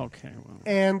Okay. Well,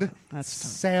 and That's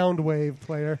tough. Soundwave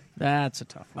player. that's a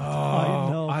tough one. I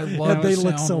know. I And love they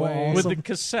look so Soundwave. With awesome. the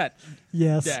cassette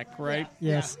Yes. deck, right?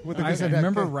 Yes. With the I cassette deck.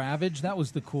 remember Ravage. That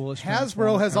was the coolest. Hasbro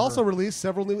Transformer has ever. also released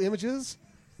several new images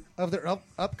of their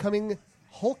upcoming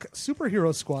Hulk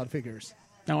superhero squad figures.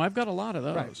 Now I've got a lot of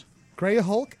those. Right. Grey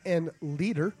Hulk and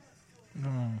Leader.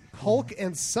 Hulk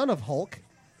and Son of Hulk.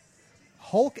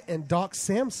 Hulk and Doc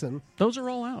Samson. Those are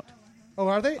all out. Oh,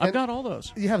 are they? I've And got all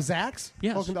those. You have Zax?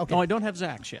 Yes. Hulk and- okay. No, I don't have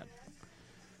Zax yet.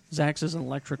 Zax is an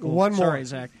electrical. One more. Sorry,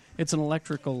 Zach. It's an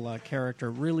electrical character.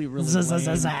 Really, really. lame.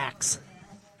 Zax.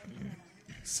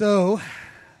 So,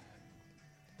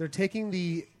 they're taking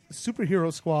the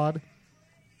superhero squad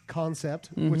concept,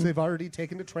 which they've already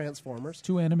taken to Transformers,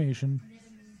 to animation.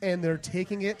 and they're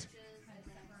taking it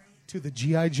to the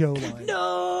G.I. Joe line.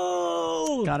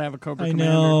 No! Gotta have a Cobra I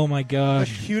Commander. know, my The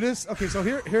gosh. cutest. Okay, so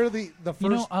here are the first. You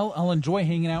know, I'll enjoy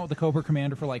hanging out with the Cobra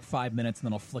Commander for like 5 minutes, and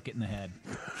then I'll flick it in the head.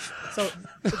 So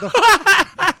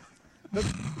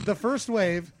the first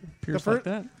wave, Pierce like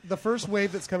that. the first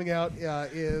wave that's coming out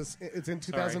is it's in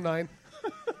 2009.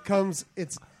 Comes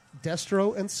it's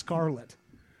Destro and Scarlet.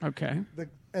 Okay.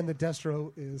 And the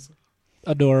Destro is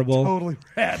Adorable. totally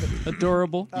rad.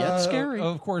 Adorable yet scary.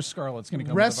 Of course, Scarlet's going to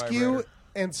come. Rescue With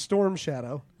a and Storm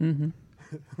Shadow. Mm-hmm.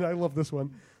 I love this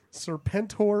one.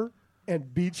 Serpentor and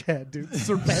Beachhead, dude.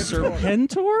 Serpentor.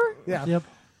 Serpentor? Yeah. Yep.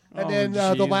 And Oh, then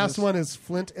the last Jesus. one is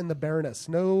Flint and the Baroness.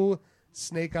 No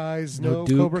Snake Eyes, no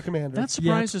Duke. Cobra Commander. That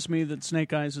surprises me that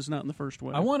Snake Eyes is not in the first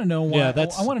wave. I want to know why. Yeah,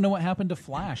 that's- I want to know what happened to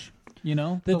Flash. You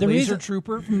know, the The laser reason-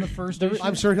 trooper from the first. issue?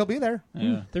 I'm sure he'll be there.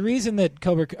 Yeah. The reason that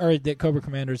Cobra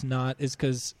Commander's not is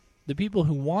because the people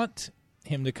who want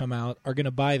him to come out are going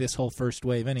to buy this whole first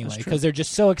wave anyway That's true. because they're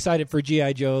just so excited for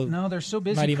G.I. Joe. No, they're so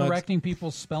busy Mighty Mugs. correcting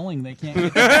people's spelling they can't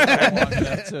get that dialogue.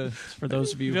 That's For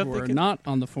those of you who are not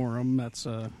on the forum, it's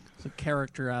a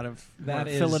character out of That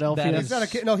where, is- Philadelphia. that He's is- not a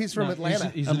kid. No, he's from Atlanta.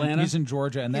 He's Atlanta? He's in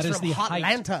Georgia, and He's that is from the height.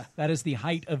 Hotlanta. That is the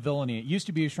height of villainy. It used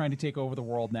to be he was trying to take over the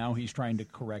world. Now he's trying to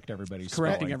correct everybody's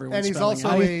correcting spelling. everyone's And he's spelling. also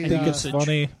I a, I think it's usage.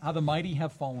 funny. How the mighty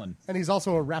have fallen. And he's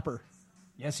also a rapper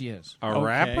Yes, he is. A Okay.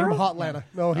 rapper? from Hotlanta.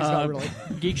 No, he's not really.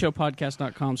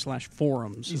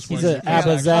 geekshowpodcast.com/forums. is He's where an you-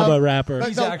 Abba Zabba rapper.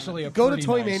 He's actually a go to pretty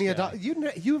Toymania. nice guy.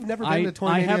 You've never been I to have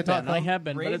Toymania.com. been. I have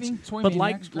been. But, Raving it's, Toy but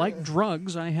Maniacs? like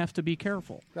drugs, I have to be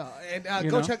careful. No, and You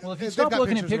go know? check. Well, if you they've stop got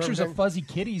looking at pictures of everything. fuzzy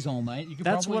kitties all night, you could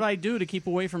That's probably... what I do to keep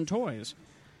away from toys.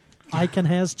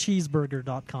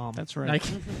 iCanHasCheeseburger.com. That's right.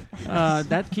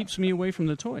 That keeps me away from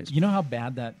the toys. You know how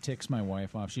bad that ticks my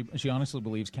wife off? She honestly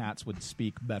believes cats would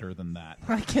speak better than that.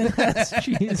 I can't ask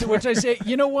cheese. Which I say,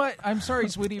 you know what? I'm sorry,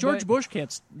 sweetie. George but Bush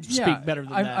can't speak better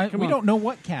than that. We don't know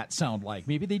what cats sound like.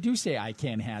 Maybe they do say "I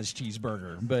can has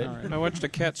cheeseburger," but I watched a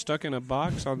cat stuck in a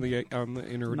box on the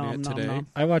internet today. nom.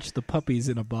 I watched the puppies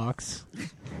in a box.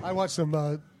 I watched some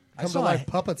come to saw life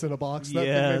puppets in a box. That thing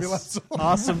made me laugh Yes. so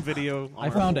Awesome video. I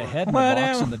found a head in a What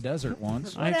box am- in the desert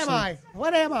once. What am I?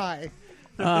 What am I?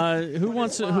 Who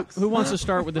wants to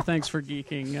start with the thanks for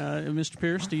geeking? Mr.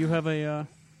 Pierce, do you have a?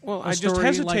 Well, A I just story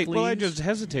hesitate. like Well, I Lee's? just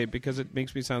hesitate because it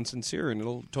makes me sound sincere, and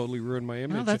it'll totally ruin my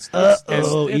image. that's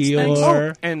Uh-oh, it's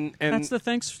Eeyore. and that's the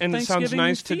thanks. and it sounds Thanksgiving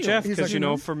nice to feel. Jeff He's because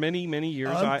like, for many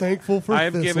years I'm thankful for I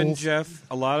have given thistles. Jeff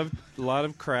a lot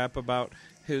of crap about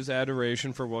his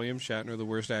adoration for William Shatner, the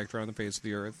worst actor on the face of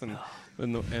the earth, and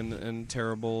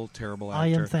terrible actor. I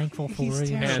am thankful for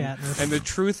William Shatner. And the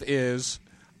truth is,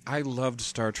 I loved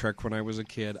Star Trek when I was a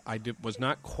kid. Was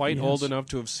not quite old enough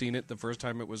to have seen it the first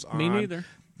time it was on. Me neither.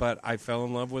 But I fell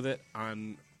in love with it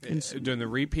during the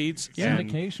repeats.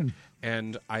 Syndication.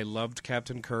 And I loved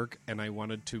Captain Kirk, and I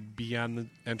wanted to be on the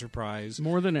Enterprise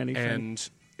More than anything.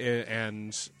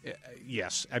 And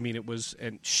yes, I mean it was.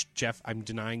 And Jeff, I'm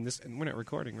denying this, and we're not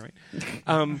recording, right?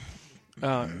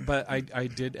 But I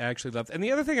did actually love. And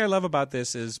the other thing I love about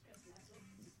this is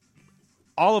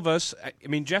all of us. I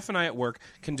mean, Jeff and I at work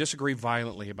can disagree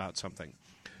violently about something,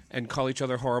 and call each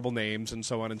other horrible names and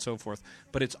so on and so forth.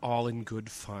 But it's all in good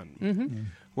fun. Mm-hmm.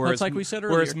 Whereas, That's like we said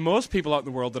Whereas earlier. most people out in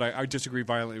the world that I disagree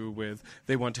violently with,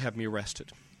 they want to have me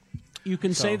arrested. You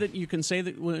can say that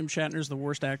William Shatner's the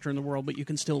worst actor in the world, but you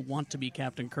can still want to be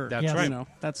Captain Kirk. That's Yes. right. You know,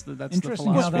 that's the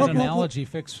Interesting how philosophy. that Well, analogy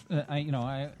fits. I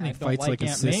don't fights like like a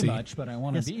Aunt May sissy. much, but I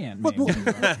want Yes. to be Aunt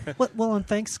May. Well, and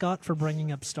thanks, Scott, for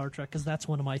bringing up Star Trek, because that's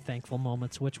one of my thankful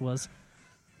moments, which was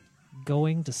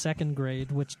going to second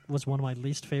grade, which was one of my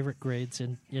least favorite grades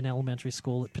in elementary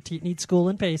school at Petite Need School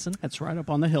in Payson, That's right up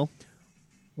on the hill.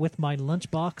 with my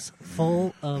lunchbox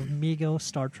full of Mego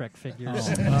Star Trek figures.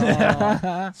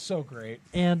 So great.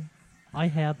 And I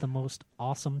had the most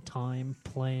awesome time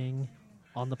playing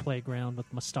on the playground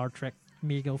with my Star Trek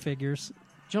Mego figures.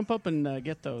 Jump up and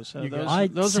get those.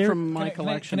 got- Those are from my Can I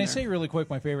collection. there. say really quick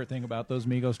my favorite thing about those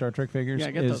Mego Star Trek figures?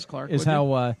 Yeah, get is, those, Clark, Is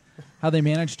would how they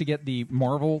managed to get the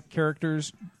Marvel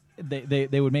characters.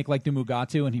 They would make like the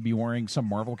Mugatu, and he'd be wearing some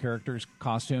Marvel character's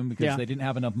costume because Yeah. they didn't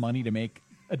have enough money to make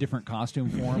a different costume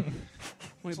for him.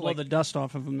 Let me So, blow like, the dust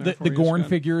off of them. There the for you, Gorn Scott.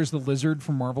 figure is the lizard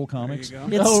from Marvel Comics. There you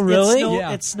go. Oh, really?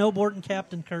 Yeah. It's Snowboard and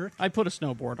Captain Kirk. I put a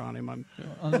snowboard on him.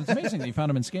 It's amazing that you found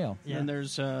him in scale. Yeah. And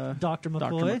there's Dr.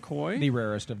 McCoy. The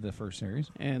rarest of the first series.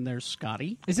 And there's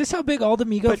Scotty. Is this how big all the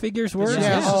Mego figures were?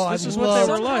 Yeah. This is what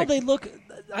they were Somehow like. they look.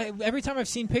 Every time I've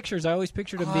seen pictures, I always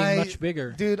pictured them being much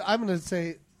bigger. Dude, I'm going to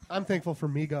say I'm thankful for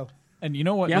Mego. And you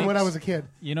know what? Yeah. makes- When I was a kid.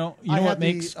 you know I what had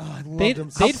makes. I loved They'd him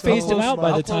phased so him out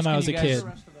by much. the time I was a kid.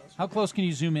 How close can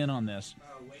you zoom in on this?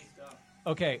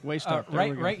 Okay, Waist up. There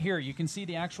we go. right here. You can see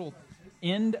the actual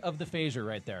end of the phaser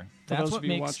right there. For That's those what of you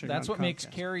makes watching that's on what makes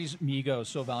Comcast. Carrie's Mego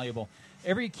so valuable.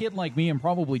 Every kid like me and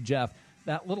probably Jeff,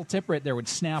 that little tip right there would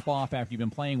snap off after you've been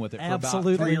playing with it for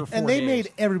Absolutely. about 3 or 4 And they days.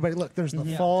 made everybody look. There's the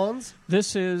fawns.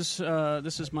 This is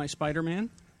my Spider-Man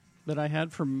that I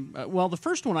had from. Well, the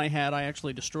first one I had, I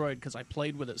actually destroyed because I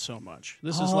played with it so much.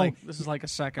 This is like a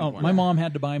second Oh, one. my mom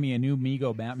had to buy me a new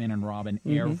Mego Batman and Robin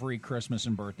every Christmas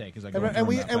and birthday because I go And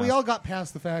we all got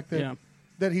past the fact that Yeah.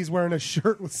 that he's wearing a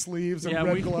shirt with sleeves and Yeah,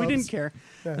 red we gloves. didn't care.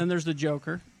 Then there's the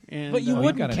Joker. And, But you got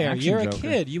wouldn't an care. action You're a Joker.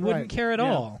 kid. You wouldn't Right. care at Yeah.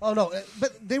 all. Oh no!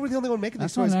 But they were the only one making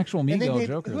That's these not toys. an actual And they Mego made,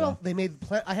 Joker, Well, though. they made.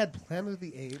 I had Planet of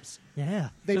the Apes. Yeah.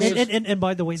 They and, made and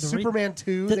by the way, the Superman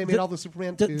 2. They made all the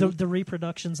Superman 2. The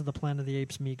reproductions of the Planet of the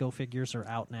Apes Mego figures are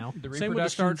out now. The Same with the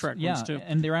Star reproductions- Trek yeah, ones, too.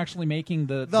 and they're actually making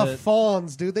the the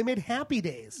fawns, dude. They made Happy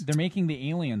Days. they're making the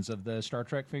aliens of the Star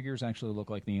Trek figures actually look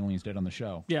like the aliens did on the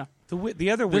show. Yeah.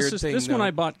 The other weird thing. This one though-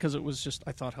 I bought because it was just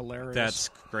I thought hilarious. That's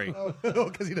great.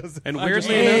 Because he does. And I weirdly just-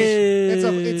 enough,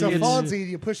 It's a Fonzie.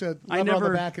 You push a I lever on never-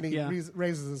 the back and he yeah.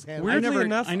 raises his hand. Weirdly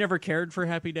enough- I never cared for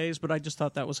Happy Days, but I just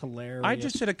thought that was hilarious. I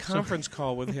just did a conference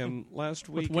call with him last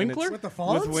week. and Winkler? it's- With the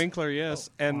Fonz? With Winkler, yes.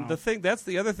 And that's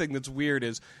the other thing that's weird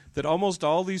is that almost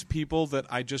all these people that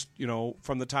I just,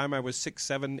 from the time I was 6,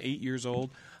 7, 8 years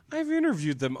old, I've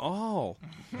interviewed them all.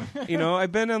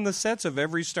 I've been on the sets of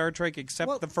every Star Trek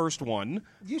except the first one.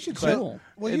 You should But- well,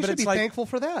 you but should it's be like- thankful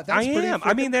for that. That's I pretty am.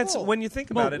 I mean, freaking that's cool. when you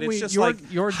think about it. It's wait, just your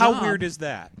like your how job- weird is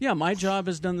that? Yeah, my job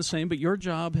has done the same, but your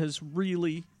job has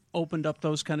really opened up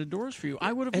those kind of doors for you.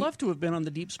 I would have loved to have been on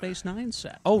the Deep Space Nine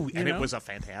set. Oh, and know? it was a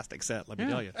fantastic set, let me Yeah.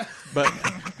 tell you. But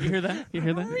You hear that? You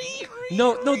hear that?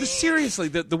 no. Seriously,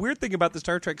 the weird thing about the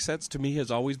Star Trek sets to me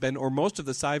has always been, or most of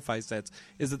the sci-fi sets,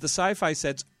 is that the sci-fi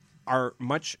sets are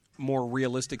much more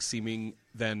realistic seeming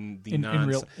than the In non.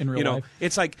 real life.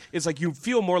 It's like you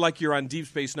feel more like you're on Deep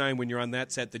Space Nine when you're on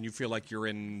that set than you feel like you're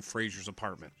in Frasier's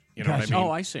apartment. You know Gotcha. what I mean?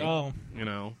 Oh, I see. Oh, You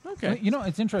know. Okay. You know,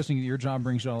 it's interesting that your job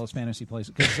brings you to all those fantasy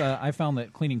places because I found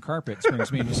that cleaning carpets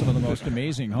brings me into some of the most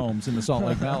amazing homes in the Salt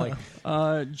Lake Valley.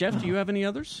 Jeff, do you have any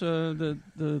others? The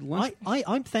list?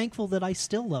 I'm thankful that I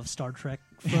still love Star Trek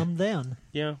from then.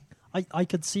 Yeah. I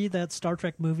could see that Star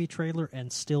Trek movie trailer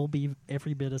and still be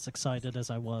every bit as excited as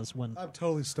I was when I'm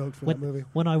totally stoked for that movie.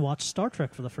 when I watched Star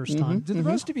Trek for the first time. Did the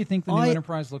rest of you think the new I-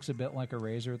 Enterprise looks a bit like a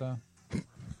Razor, though?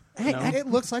 Hey, It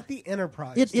looks like the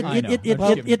Enterprise. I know. I'd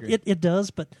give you agree. it does,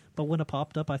 but when it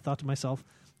popped up, I thought to myself,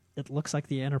 it looks like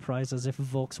the Enterprise as if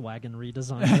Volkswagen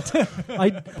redesigned it.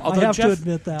 I have to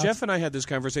admit that. Jeff and I had this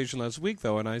conversation last week,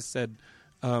 though, and I said,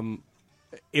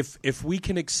 if we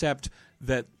can accept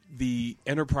that the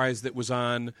Enterprise that was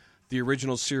on the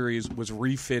original series was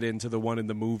refit into the one in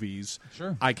the movies,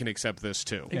 Sure. I can accept this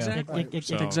too. Exactly.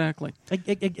 So- Exactly.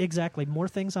 Exactly. More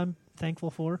things I'm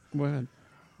thankful for. Go ahead.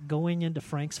 Going into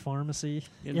Frank's Pharmacy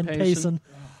In in Payson. Payson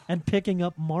and picking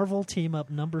up Marvel Team Up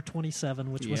number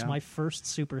 27, which was Yeah. my first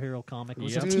superhero comic. It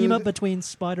was Yep. a team up between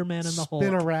Spider-Man and the Hulk.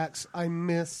 Spinner racks. I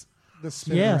miss the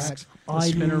spinner Yes, racks. I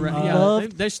Spinner rack. Yeah,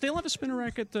 loved they still have a spinner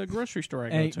rack at the grocery store I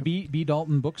go Hey, to. B.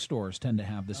 Dalton bookstores tend to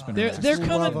have the spinner they're racks. they're Love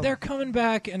coming 'em. they're coming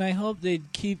back, and I hope they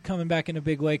keep coming back in a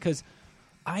big way because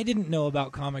I didn't know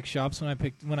about comic shops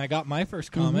when I got my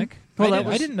first comic. Well,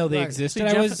 I didn't know they right. existed.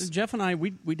 See, Jeff and I,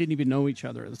 we didn't even know each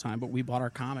other at the time, but we bought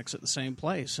our comics at the same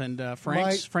place. And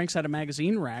Frank's had a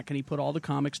magazine rack, and he put all the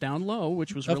comics down low,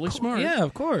 which was really smart. Yeah,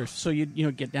 of course. So you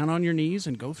get down on your knees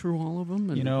and go through all of them.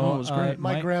 And, You know, oh, it was great.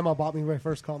 My My- grandma bought me my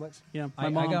first comics. Yeah,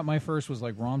 I got my first was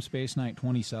like ROM Space Knight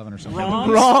 27 or something.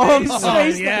 Rom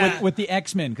Space Yeah. With the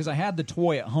X-Men because I had the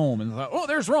toy at home and I thought, oh,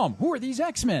 there's ROM. Who are these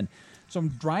X-Men? So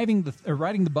I'm riding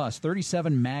the bus,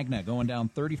 37 Magna, going down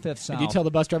 35th South. Did you tell the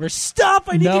bus driver, stop,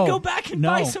 I need No, to go back and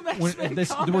no. buy some X-Men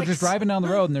comics? We're just driving down the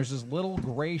road, and there's this little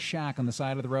gray shack on the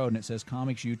side of the road, and it says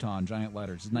Comics Utah in giant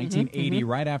letters. It's 1980,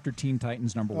 right after Teen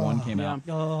Titans #1 came out.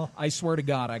 Oh. I swear to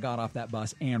God, I got off that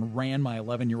bus and ran my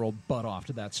 11-year-old butt off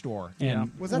to that store. Yeah.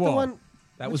 And, Was that the whoa, one-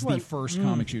 That which was one? the first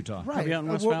Comics Utah. Right. out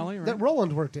in West well, Valley, right? That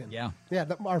Roland worked in. Yeah. Yeah,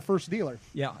 our first dealer.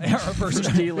 Yeah, our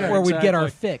first dealer, where we'd get our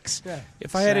exactly. fix. Yeah.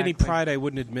 If I had any Exactly. pride, I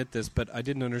wouldn't admit this, but I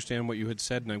didn't understand what you had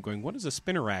said, and I'm going, what is a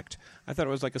spinner rack? I thought it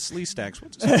was like a slee stacks.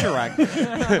 What's a spinner rack?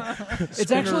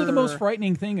 It's actually the most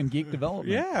frightening thing in geek development.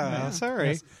 Yeah,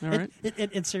 sorry. All right.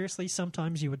 And seriously,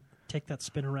 sometimes you would take that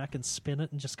spinner rack and spin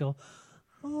it and just go,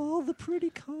 oh, the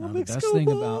pretty No, comics the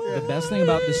best thing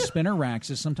about the spinner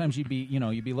racks is sometimes you'd be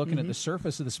looking at the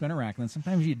surface of the spinner rack, and then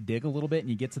sometimes you dig a little bit and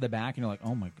you get to the back and you're like,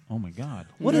 oh my God,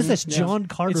 What is this, John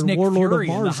Carter, it's Nick Warlord Fury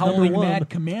of and the Mars Howling #1? Mad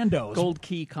Commandos. Gold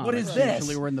Key comics. is this?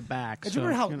 Usually were in the back. Do you so,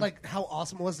 remember know. how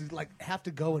awesome it was to have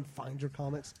to go and find your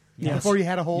comics Yes. before you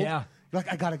had a hold? Yeah. You're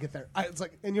like, I gotta get there. It's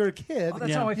like, and you're a kid.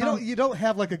 that's how I you found- you don't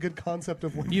have like a good concept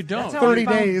of when You don't. That's how I 30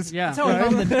 found- days. Yeah. That's how I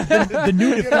found the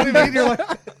new You know what I mean? You're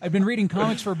like, I've been reading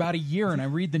comics for about a year, and I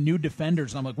read the New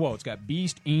Defenders, and I'm like, whoa, it's got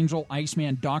Beast, Angel,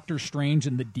 Iceman, Doctor Strange,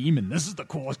 and the Demon. This is the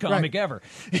coolest comic Right. ever.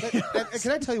 and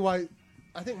can I tell you why?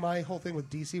 I think my whole thing with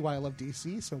DC, why I love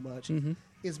DC so much,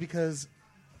 is because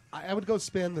I would go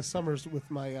spend the summers with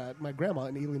my my grandma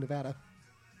in Ely, Nevada,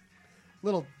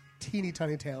 little teeny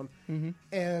tiny town,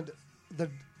 and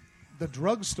the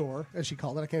drugstore, as she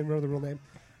called it, I can't remember the real name,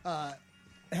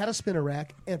 had a spinner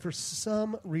rack, and for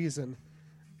some reason,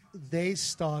 they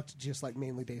stocked just like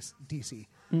mainly DC.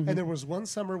 And there was one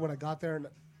summer when I got there, and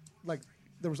like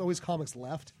there was always comics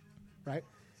left, right?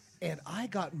 And I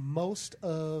got most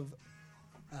of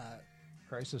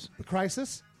Crisis. the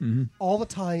Crisis, all the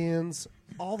tie-ins,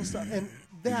 all the stuff, and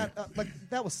that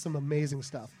that was some amazing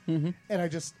stuff. And I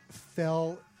just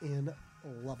fell in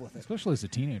love with it. Especially as a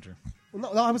teenager.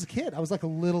 Well, no, I was a kid. I was like a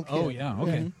little kid. Oh, yeah,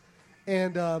 okay.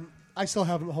 And I still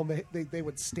have them at home. They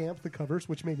would stamp the covers,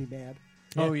 which made me mad.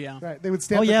 Oh yeah. Right? They would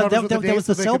stamp Oh, the yeah, covers that- with that- the that dates was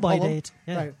the so they sell could by pull 'em. date.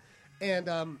 Yeah. Right.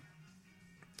 And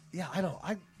yeah, I know.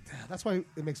 That's why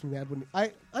it makes me mad when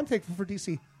I'm thankful for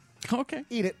DC. Okay.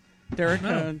 Eat it. Derek,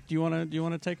 do you want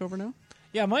to take over now?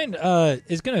 Yeah, mine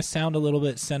is going to sound a little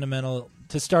bit sentimental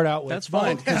to start out with. That's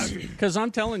fine, because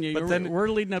I'm telling you, But then- we're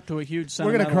leading up to a huge.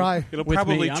 We're gonna sentimental cry. It'll with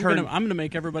probably me. turn. I'm gonna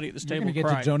make everybody at this You're table going to get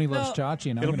cry. to Joni Loves No.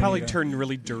 Chachi, and I'm It'll gonna probably need a- turn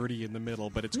really dirty in the middle,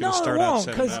 but it's going No, to it start won't,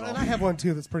 out 'cause- sentimental. And I have one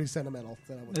too that's pretty sentimental.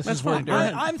 That I would This That's is where fine. Go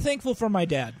Derek- ahead. I'm thankful for my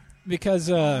dad. because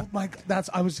Mike, that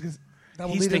will He's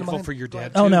lead into thankful mine. for your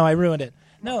dad. oh too. no, I ruined it.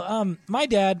 No, my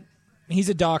dad, he's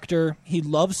a doctor. He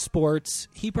loves sports.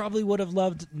 He probably would have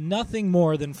loved nothing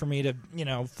more than for me to,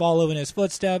 follow in his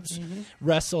footsteps,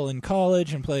 wrestle in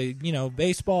college and play,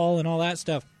 baseball and all that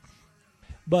stuff.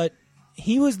 But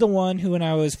he was the one who, when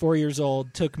I was 4 years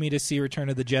old, took me to see Return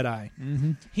of the Jedi.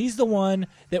 Mm-hmm. He's the one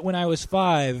that when I was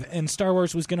 5 and Star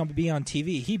Wars was going to be on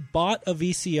TV, he bought a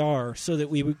VCR so that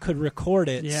we could record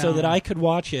it so that I could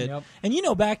watch it. Yep.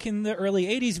 And, back in the early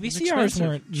 80s, VCRs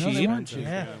weren't cheap. No, they weren't cheap.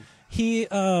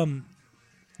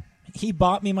 He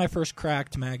bought me my first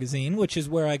Cracked magazine, which is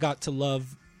where I got to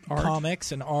love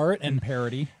comics and art And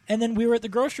parody. and then we were at the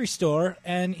grocery store,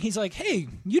 and he's like, "Hey,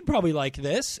 you'd probably like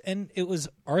this." And it was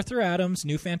Arthur Adams'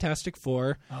 New Fantastic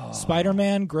Four,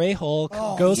 Spider-Man, Grey Hulk,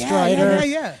 Ghost Rider,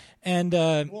 Yeah. and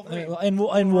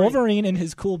Wolverine in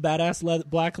his cool badass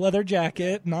black leather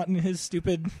jacket, not in his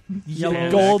stupid Yellow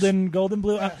gold and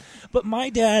blue. But my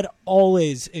dad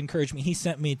always encouraged me.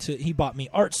 He bought me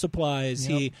art supplies.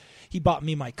 Yep. He bought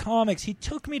me my comics. He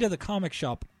took me to the comic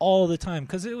shop all the time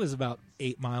because it was about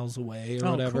 8 miles away or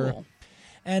whatever. Cool.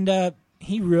 And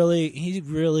he really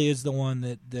is the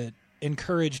one that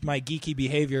encouraged my geeky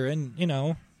behavior, and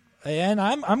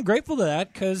I'm grateful to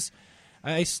that because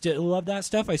I still love that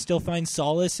stuff. I still find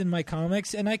solace in my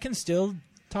comics, and I can still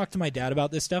talk to my dad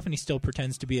about this stuff, and he still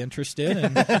pretends to be interested,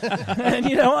 and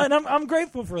I'm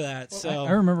grateful for that. So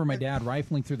I remember my dad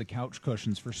rifling through the couch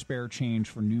cushions for spare change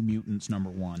for New Mutants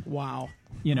 #1. Wow.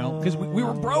 Because we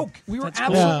were broke. We were That's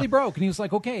absolutely cool. broke. And he was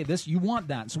like, okay, you want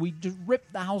that. So we just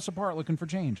ripped the house apart looking for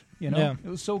change. Yeah. It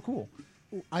was so cool.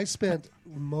 I spent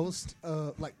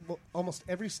almost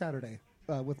every Saturday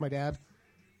with my dad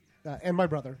and my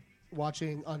brother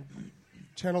watching on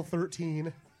Channel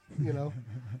 13.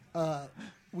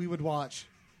 We would watch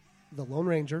The Lone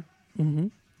Ranger,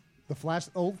 the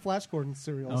old Flash Gordon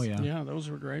serials. Oh, yeah. Yeah, those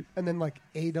were great. And then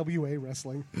AWA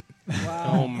wrestling.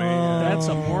 Oh man, That's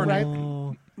a morning.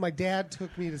 Right? My dad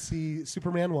took me to see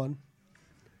Superman 1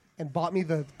 and bought me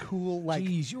the cool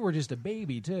Jeez, you were just a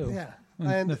baby, too. Yeah. When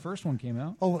And the first one came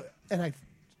out. and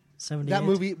 78. that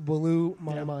movie blew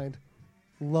my mind.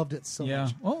 Loved it so Yeah.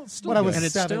 much. Well, it's still When I good. was And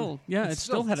it's 7. it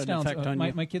still had an sounds- effect on my,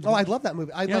 you. My kids. Oh, I love that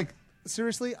movie. Yeah.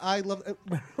 Seriously, I love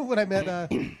when I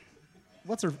met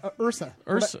what's her Ursa.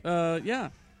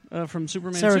 From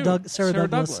Superman Sarah 2. Sarah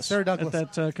Douglas. Sarah Douglas.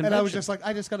 At that convention. And I was just like,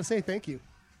 I just got to say thank you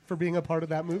for being a part of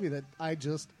that movie that I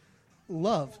just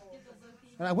love.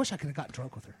 And I wish I could have got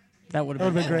drunk with her. that would That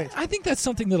have would been have been great. I think that's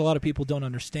something that a lot of people don't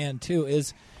understand too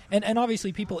is and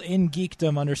obviously people in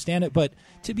geekdom understand it, but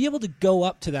to be able to go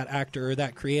up to that actor or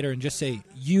that creator and just say,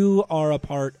 you are a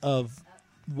part of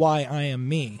why I am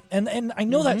me. And I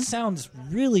know that sounds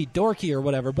really dorky or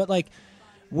whatever, but like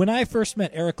when I first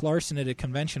met Eric Larson at a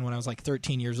convention when I was like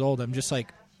 13 years old, I'm just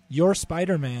like, your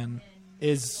Spider-Man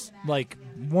is like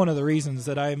one of the reasons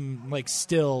that I'm like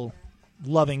still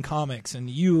loving comics, and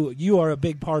you are a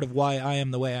big part of why I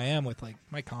am the way I am with like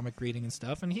my comic reading and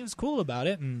stuff. And he was cool about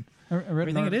it, and I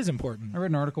think it is important. I read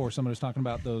an article where somebody was talking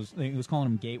about those. He was calling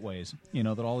them gateways.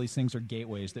 That all these things are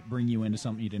gateways that bring you into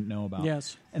something you didn't know about.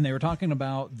 Yes. And they were talking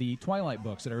about the Twilight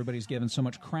books that everybody's given so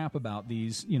much crap about.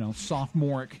 These,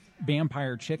 sophomoric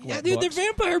vampire chick lit Yeah, dude, books. they're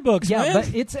vampire books, Yeah, man.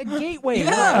 but it's a gateway. Yeah.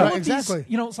 Look, all Right, of exactly.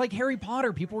 These, it's like Harry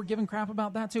Potter. People were giving crap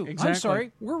about that too. I'm Exactly.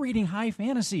 sorry. We're reading high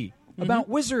fantasy about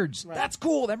wizards. That's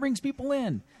cool. That brings people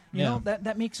in. You know,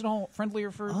 that makes it all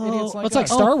friendlier for idiots like it's like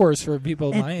us. Star Wars for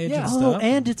people my age and stuff.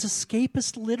 and it's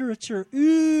escapist literature.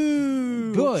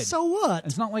 Ooh, Good. So what?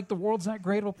 It's not like the world's that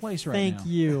great of a place right now. Thank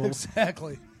you.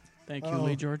 Exactly. Thank you,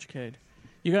 Lee George Cade.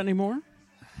 You got any more?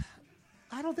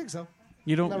 I don't think so.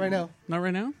 You don't. Not right now. Not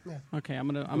right now. Yeah. Okay, I'm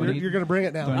You're, gonna. you're going to bring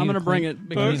it now. Do I I'm need gonna a bring clean- it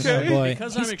do I need because, a- Oh, boy.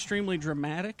 because I'm extremely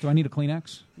dramatic. Do I need a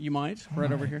Kleenex? You might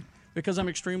right over here. Because I'm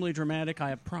extremely dramatic, I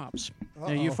have props. Now,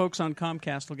 you folks on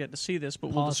Comcast will get to see this, but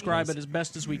we'll Pause, describe please. it as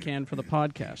best as we can for the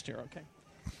podcast here. Okay.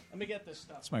 Let me get this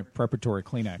stuff. It's my preparatory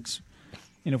Kleenex.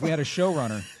 If we had a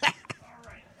showrunner,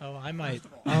 Oh, I might.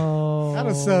 Oh, How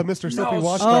does Mr. Soapy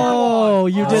Watchdog? oh,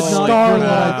 you did not. Starlord.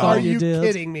 I thought Are you did.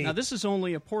 kidding me? Now, this is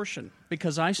only a portion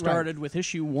because I started with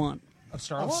issue 1 of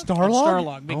Star Of Wars.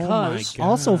 Starlog because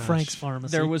Also, Frank's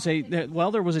Pharmacy. there was a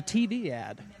TV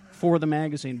ad for the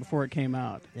magazine before it came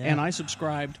out, Yeah. and I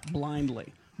subscribed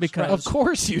blindly because Of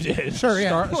course you did. Sure,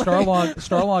 yeah.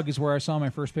 Starlog is where I saw my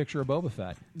first picture of Boba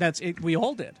Fett. that's it. We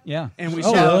all did. Yeah. And we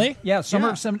Oh, saw really? Yeah, summer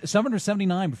Yeah. of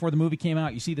 79 before the movie came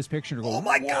out. You see this picture and go, Oh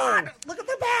my God! Look at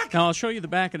the back. Now I'll show you the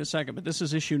back in a second, but this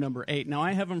is issue number 8. Now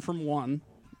I have them from 1.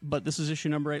 but this is issue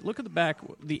number 8. Look at the back,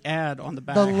 the ad on the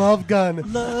back. The Love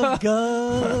Gun. Love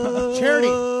Gun. Charity.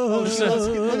 Oh, look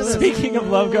at this. Speaking of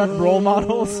Love Gun role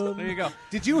models, There you go.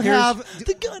 Did you have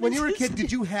when you were a kid?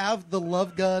 Did you have the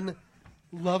Love Gun?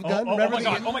 Love Gun. Remember my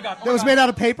God! Oh my God! That was made out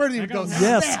of paper. And you would go,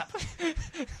 Yes. snap.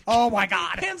 Oh my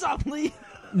God! Hands off, Lee.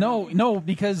 No,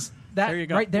 because that There you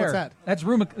go. right there. What's that? That's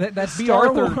That's B. Star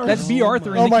Arthur. Wars. That's B.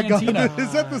 Arthur in Oh the my God! cantina.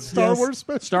 Is that the Star Wars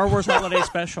special? Star Wars Holiday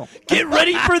Special. get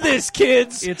ready for this,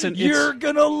 kids. You're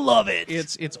gonna love it.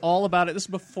 It's all about it. This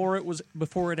is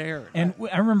before it aired. And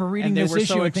I remember reading And they this were issue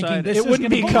so and thinking excited. this It is wouldn't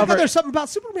gonna be Oh my covered. God, there's something about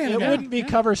Superman. It in there. wouldn't be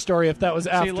cover story if that was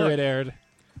after look. it aired.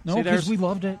 No, See, because there's- we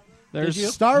loved it.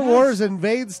 There's Star Wars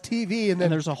invades TV, and then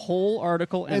there's a whole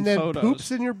article and then photos.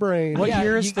 poops in your brain. What Yeah,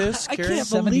 year is you- this? I Carrie? can't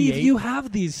believe you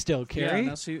have these still, Yeah, Carrie.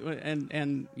 now see,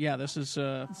 and yeah, this is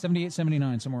 78,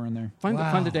 79, somewhere in there. find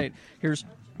the date. Here's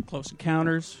Close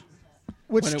Encounters.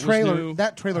 Which when it was trailer? new.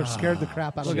 That trailer scared the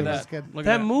crap out Look of at me as a that. kid. Look at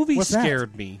That that. movie What's that?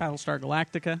 scared me. Battlestar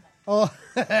Galactica, Oh,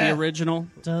 the original.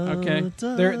 Okay.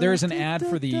 There's an ad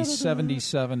for the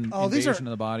 77 Oh, these Invasion are-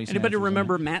 of the Body Anybody Snatchers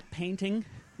remember in matte painting? it.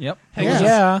 Yep. Yeah.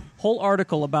 Yeah. Whole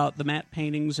article about the matte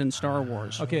paintings in Star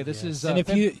Wars. Okay, this is And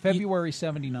if you- February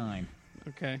 79.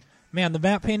 Okay. Man, the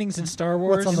matte paintings in Star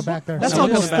Wars. what's on the back there? That's Now,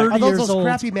 almost look at the back. 30 Are years those old.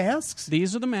 crappy masks?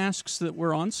 These are the masks that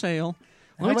were on sale.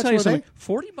 How Let me much tell you were something.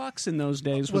 they? $40 in those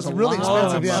days was Was a really lot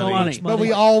expensive. of Yeah, money. but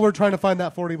we all were trying to find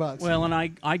that $40. Well, and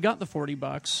I got the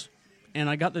 $40, and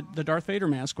I got the Darth Vader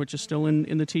mask, which is still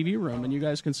in the TV room, and you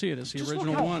guys can see it. It's the Just look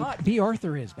original how one. hot B.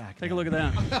 Arthur is back Take a then. look at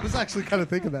that. I was actually kind of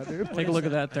thinking that, dude. Take a look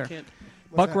at that there.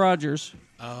 Buck Rogers.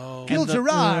 Oh. Gil and the-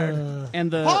 Gerard.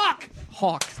 And the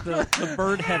Hawk, the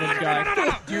bird-headed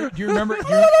guy. Do you remember?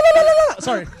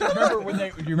 Sorry. Do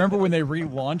you remember when they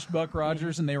relaunched Buck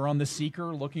Rogers and they were on the Seeker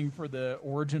looking for the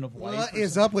origin of life? What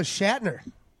is up with Shatner?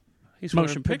 He's Motion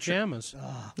wearing picture. pajamas.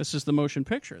 This is the motion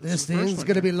picture. This is the first thing's one.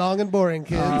 going to be long and boring,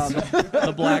 kids.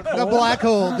 The black hole. the black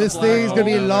hole. This thing's going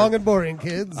to be long and boring,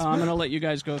 kids. I'm going to let you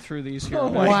guys go through these here.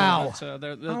 wow. But,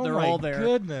 they're Oh all my there.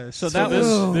 goodness. So So that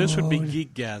was this would be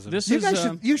Geekgasm. this you is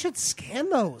guys you should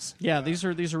scan those. yeah. These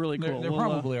are really cool. They're We'll,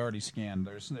 probably already scanned.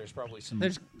 There's probably some.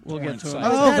 we'll get to it.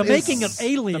 Oh, That the is- making of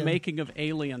Alien. The making of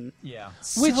Alien. Yeah.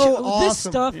 Which so this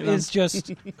awesome. stuff is just.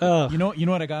 You know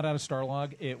what I got out of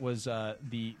Starlog? It was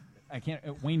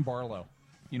Wayne Barlow.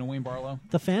 You know Wayne Barlow?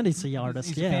 The fantasy artist,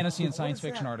 He's yeah. a fantasy and science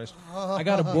fiction artist. I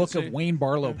got a book of Wayne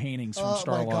Barlow paintings from Oh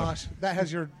Starlog. my gosh, that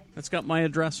has your It's got my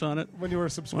address on it. when you were a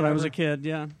subscriber. When I was a kid,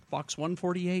 yeah, Box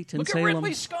 148 in Look Salem. at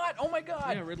Ridley Scott! Oh my God!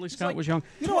 Yeah, Ridley He's Scott like- was young.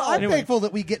 You know what? I'm Anyway, thankful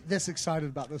that we get this excited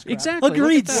about this. Crap. Exactly.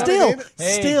 Agreed. Look at that. Still,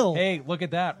 Hey, still. Hey, look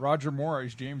at that! Roger Moore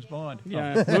as James Bond.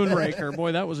 Yeah, Moonraker.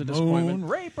 Boy, that was a disappointment.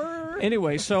 Moonraper.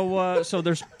 Anyway, so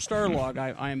there's Starlog.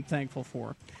 I am thankful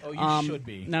for. Oh, you should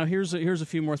be. Now here's a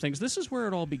few more things. This is where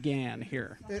it all began.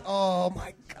 Here, Oh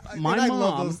my god! My and I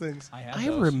love mom- those things. I had I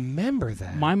those. remember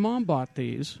that. my mom bought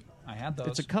these. I had those.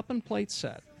 It's a cup and plate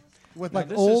set. With Now, like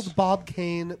this old is- Bob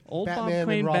Kane, Old Batman Bob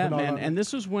Quinn and Robin Batman, on it. and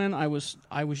this is when I was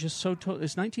just so it's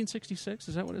 1966.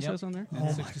 Is that what it Yep. says on there? Oh my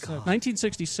God.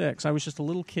 1966. I was just a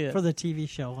little kid. For the TV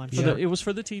show, I'm For sure. it was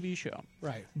for the TV show,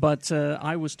 right. but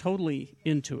I was totally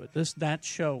into it. That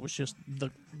show was just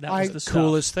that was the stuff.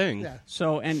 Coolest thing. Yeah.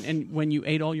 So and when you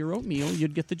ate all your oatmeal,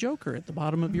 you'd get the Joker at the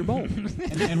bottom of your bowl.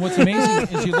 And what's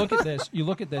amazing is you look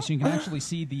at this, you can actually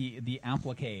see the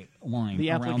applique line The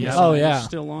around application this. Oh, is yeah.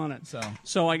 still on it. So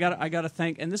So I got to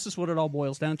thank, and this is what it all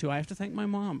boils down to. I have to thank my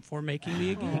mom for making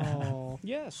me a geek.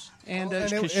 Yes, and Oh, and it-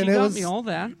 because she and it got was- me all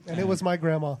that. And it was my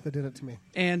grandma that did it to me.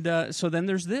 And so then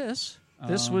there's this.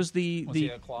 This was the was he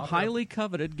a cloth or- highly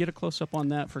coveted. Get a close up on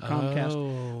that for Comcast.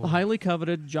 Oh. The highly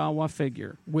coveted Jawa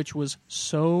figure, which was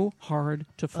so hard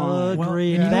to find.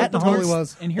 Agreed. yeah, that it totally Han-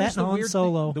 was. And here's that the Han weird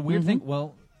Solo. thing. The weird thing.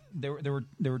 Well, there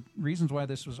were reasons why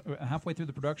this was halfway through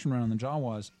the production run on the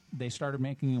Jawas. They started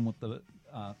making them with the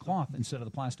cloth instead of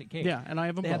the plastic cape. Yeah, and I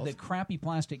have them They had both. the crappy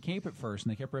plastic cape at first,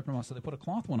 and they kept ripping them off. So they put a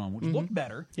cloth one on, which looked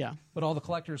better. Yeah. But all the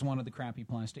collectors wanted the crappy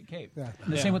plastic cape. Yeah.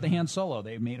 And the same with the Han Solo.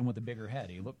 They made him with a bigger head.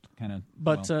 He looked kind of.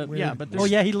 But yeah, but Oh there's-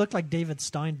 yeah, he looked like David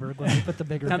Steinberg when they put the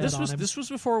bigger Now head this on was him. this was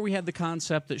before we had the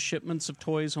concept that shipments of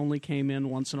toys only came in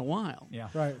once in a while. yeah.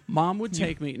 Right. Mom would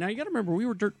take me. Now you got to remember we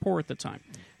were dirt poor at the time.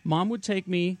 Mom would take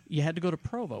me. You had to go to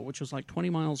Provo, which was like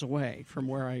 20 miles away from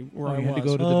where I You was. had to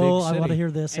go to the oh, big city. I want to hear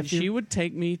this. And If you- she would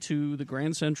take me to the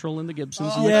Grand Central and the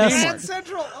Gibsons and Oh, yes. the Grand Kmart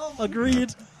Central. Oh,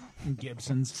 agreed.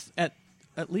 Gibsons. at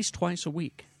least twice a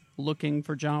week looking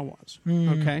for Jawas. Hmm.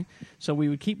 Okay? So we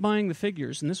would keep buying the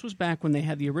figures, and this was back when they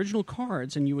had the original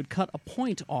cards, and you would cut a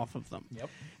point off of them. Yep.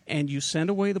 and you send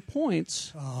away the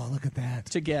points Oh, look at that.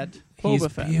 to get He's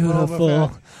Boba Fett. beautiful.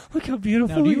 Boba Fett. Look how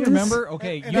beautiful Now, do he you is. remember?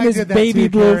 Okay, And you, I his did that baby too,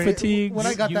 blue Carrie. fatigues. When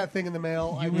I got You- that thing in the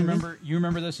mail, I you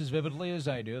remember this as vividly as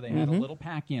I do. They had a little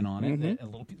pack in on it, a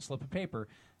little slip of paper.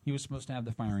 He was supposed to have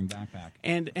the firing backpack.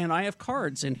 And I have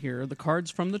cards in here, the cards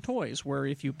from the toys, where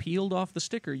if you peeled off the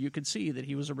sticker, you could see that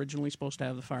he was originally supposed to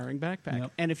have the firing backpack.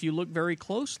 Yep. And if you look very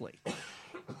closely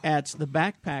at the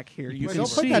backpack here, you Wait, can don't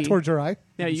see put that towards your eye.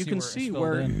 yeah, you can see see where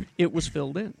where it's filled in. it was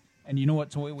filled in. And you know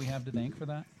what toy we have to thank for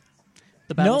that?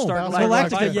 The No, Battlestar Battlestar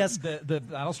Galactica. yes. The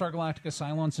Battlestar Galactica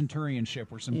Cylon Centurion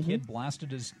ship, where some kid blasted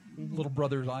his little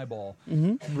brother's eyeball.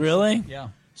 Really? Yeah.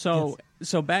 So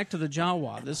back to the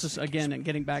Jawa. This is again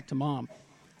getting back to Mom.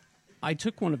 I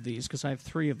took one of these because I have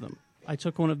 3 of them. I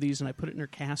took one of these and I put it in her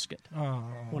casket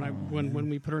when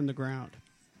we put her in the ground.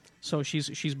 So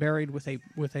she's buried with a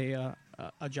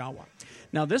Jawa.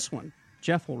 Now this one,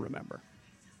 Jeff will remember.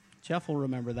 Jeff will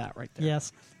remember that right there.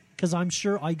 Yes, because I'm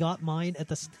sure I got mine at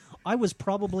the. I was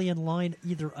probably in line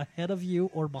either ahead of you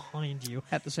or behind you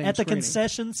At the same at the screening.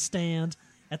 concession stand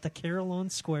at the Carillon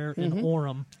Square in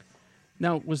Orem.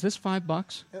 Now, was this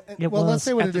 $5? Well, let's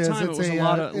say what At it the is. time, It's it was a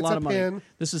lot of it's lot a of money. pin.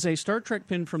 This is a Star Trek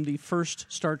pin from the first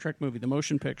Star Trek movie, the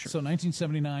motion picture. So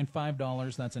 1979,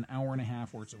 $5. That's an hour and a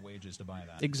half worth of wages to buy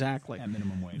that. Exactly. At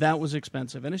minimum wage. That was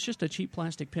expensive, and it's just a cheap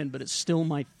plastic pin, but it's still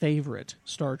my favorite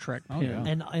Star Trek pin. yeah.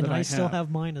 And that I still have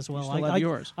mine as well. You still I, have I,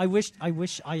 yours. I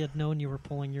wish I had known you were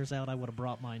pulling yours out. I would have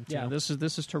brought mine too. Yeah, this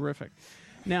is terrific.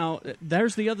 Now,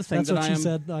 there's the other thing That's that what I she am.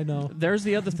 said. I know. There's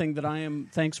the other thing that I am.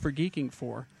 Thanks for geeking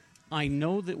for. I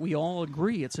know that we all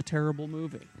agree it's a terrible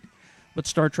movie, but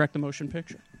Star Trek: The Motion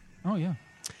Picture, Oh, yeah.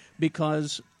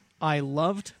 because I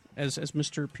loved as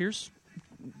Mr. Pierce,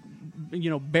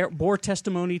 bore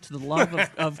testimony to the love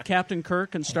of Captain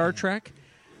Kirk and Star Trek.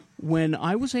 When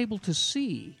I was able to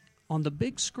see on the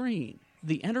big screen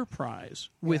the Enterprise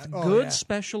with Oh, good yeah.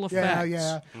 special Yeah, effects.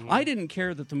 yeah. I didn't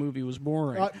care that the movie was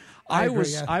boring. I agree,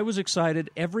 was yeah. I was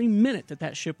excited every minute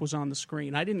that ship was on the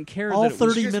screen. I didn't care All that it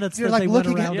was 30 minutes You're that like they went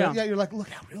looking around. at Yeah. yeah. You're like, look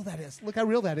how real that is. Look how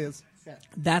real that is. Yeah.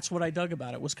 That's what I dug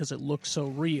about it, was because it looked so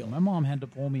real. My mom had to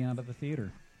pull me out of the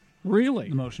theater, Really?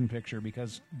 the motion picture,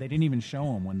 because they didn't even show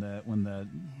him when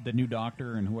the new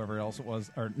doctor and whoever else it was,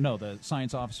 or no, the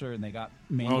science officer, and they got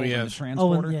mangled in the yes.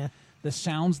 transporter. yeah. The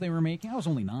sounds they were making, I was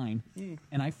only 9,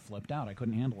 and I flipped out. I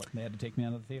couldn't handle it. They had to take me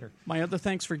out of the theater. My other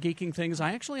thanks for geeking things,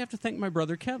 I actually have to thank my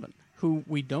brother Kevin, who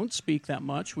we don't speak that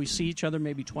much. We see each other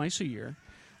maybe twice a year.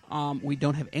 We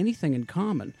don't have anything in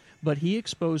common, but he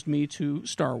exposed me to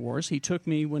Star Wars. He took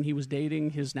me when he was dating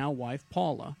his now wife,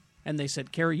 Paula, and they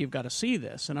said, Carrie, you've got to see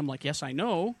this. And I'm like, yes, I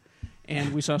know.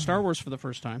 And we saw Star Wars for the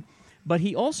first time. But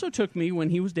he also took me when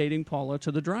he was dating Paula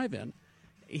to the drive-in.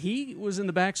 He was in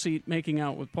the back seat making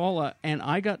out with Paula, and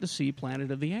I got to see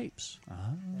Planet of the Apes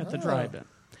at the drive-in,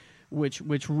 which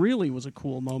really was a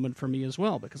cool moment for me as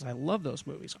well, because I love those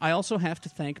movies. I also have to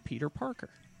thank Peter Parker.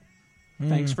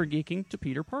 Thanks for geeking to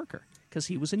Peter Parker, because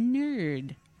he was a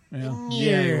nerd. Yeah.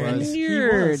 Yeah,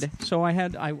 nerd. So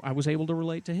I was able to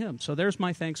relate to him. So there's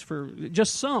my thanks for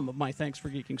just some of my thanks for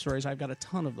geeking stories. I've got a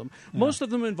ton of them. Most of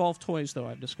them involve toys, though,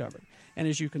 I've discovered. And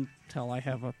as you can tell, I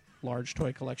have a large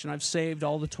toy collection. I've saved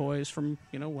all the toys from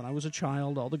when I was a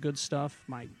child, all the good stuff.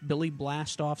 My Billy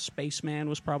Blastoff Spaceman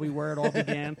was probably where it all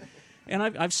began. And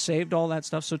I've saved all that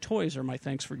stuff. So toys are my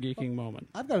thanks for geeking moment.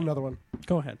 I've got another one.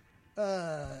 Go ahead.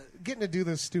 Getting to do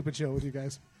this stupid show with you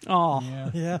guys. Oh,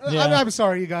 Yeah. Yeah. I'm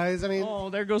sorry, you guys. I mean, oh,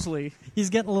 there goes Lee.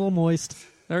 He's getting a little moist.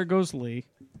 There goes Lee.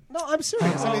 no, I'm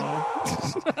serious. I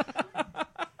mean,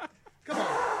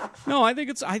 No, I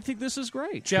think this is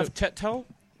great. Jeff, tell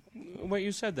what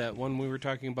you said that when we were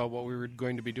talking about what we were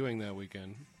going to be doing that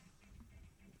weekend.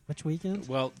 Which weekend?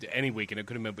 Well, any weekend it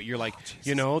could have been, but you're like,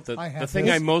 I have the thing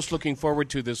this. I'm most looking forward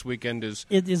to this weekend is,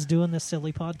 It is doing this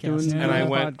silly podcast. Doing- and I Yeah.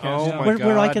 went, Podcast, oh yeah. my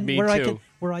where I god, can me where too.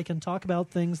 I can talk about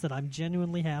things that I'm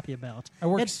genuinely happy about. I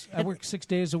work And- I work 6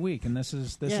 days a week, and this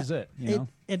is it. You know,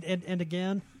 And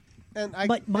again, and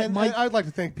My- I'd like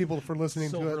to thank people for listening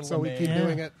to Silver it, so we LeMay. keep Yeah.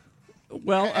 doing it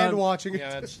Well, and watching Yeah,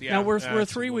 it. that's, yeah, now we're absolutely.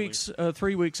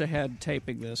 3 weeks ahead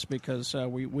taping this because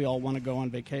we all want to go on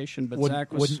vacation. But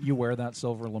wouldn't you wear that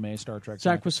silver LeMay Star Trek?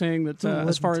 Zach jacket? was saying that Who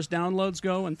as far wouldn't? as downloads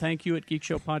go, and thank you at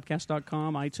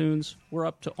geekshowpodcast.com, iTunes, we're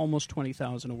up to almost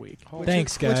 20,000 a week.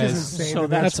 Thanks, Which is guys. insane. So to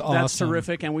me. that's awesome.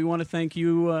 terrific, and we want to thank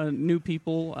you, new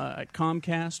people at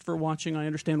Comcast, for watching. I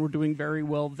understand we're doing very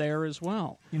well there as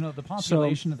well. You know, the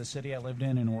population of the city I lived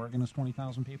in Oregon is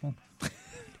 20,000 people.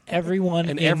 Everyone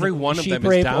And in every one of them Sheep is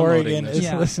Rape, downloading Oregon this. is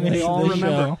Yeah, listening they to all this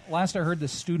remember. show. Last I heard, the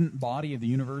student body of the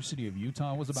University of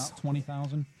Utah was about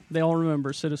 20,000. They all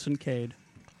remember Citizen Cade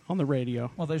on the radio.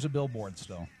 Well, there's a billboard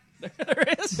still. There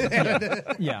is.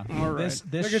 Yeah. All right. This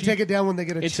They're gonna sheet- take it down when they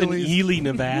get a It's in Chili's. Ely,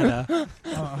 Nevada.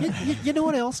 You know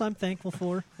what else I'm thankful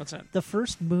for? What's that? The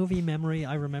first movie memory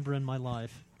I remember in my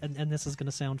life, and this is going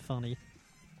to sound funny,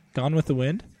 Gone with the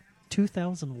Wind?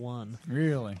 2001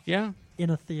 Really? Yeah. in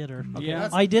a theater. Yeah.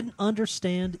 I didn't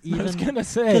understand even. I was going to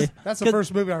say. That's the 'cause-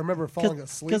 first movie I remember falling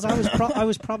asleep. Because I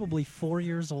was probably 4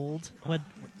 years old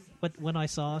when I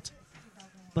saw it,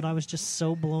 but I was just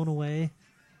so blown away,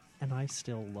 and I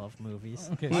still love movies.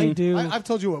 Okay, I do. I've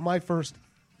told you what my first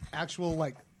actual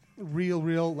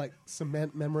real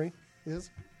cement memory is.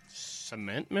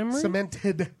 Cement memory?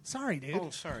 Cemented. Sorry, dude. Oh,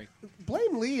 sorry.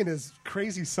 Blame Lee and his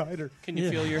crazy cider. Can you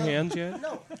feel your hands yet?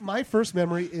 No, my first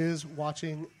memory is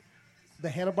watching the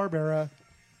Hanna-Barbera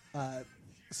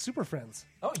Super Friends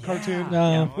cartoon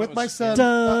No. with my son.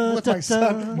 Dun, With my dun, son.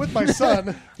 dun. With my son.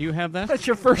 Do you have that? That's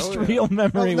your first real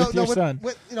memory with your son.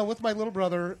 With my little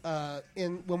brother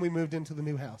when we moved into the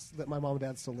new house that my mom and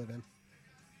dad still live in.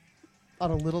 On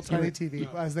a little tiny TV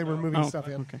as they were moving stuff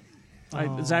in. Okay.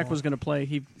 Zach was going to play.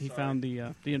 He found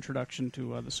the introduction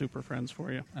to the Super Friends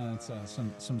for you. It's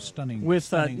some stunning. With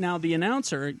stunning now the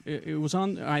announcer, it was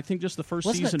on. I think just the 1st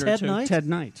Wasn't it season or Ted two. Knight? Ted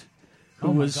Knight, who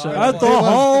Oh my was God. At the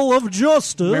Hall of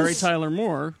Justice. Mary Tyler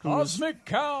Moore, who was Cosmic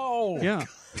Cow. yeah.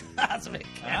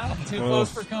 Too close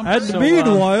for comfort. And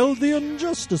meanwhile, the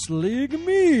Injustice League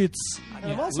meets.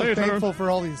 And I'm also thankful for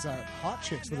all these hot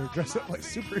chicks that are dressed up like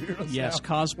superheroes. Yes, now.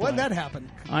 cosplay. When that happened?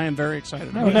 I am very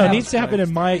excited. No, about no, it. it needs to happen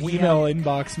in my email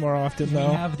inbox more often, We though.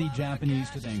 have the Japanese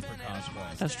to thank for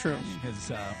cosplay. That's true.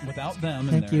 Because without them,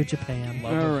 and Thank their you, Japan.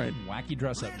 love of All right. wacky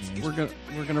dress-up games,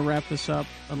 We're gonna wrap this up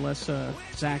unless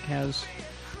Zach has.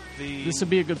 This would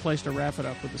be a good place to wrap it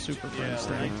up with the Super Friends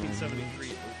thing. 1973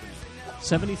 opening.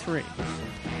 73.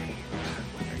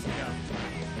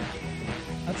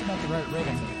 that's about the right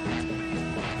rhythm.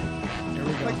 Here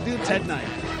we go. Like, dude, Ted Knight.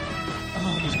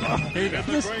 Here you go. In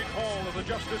the great hall of the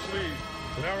Justice League,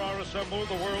 there are assembled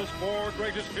the world's 4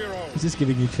 greatest heroes, Is this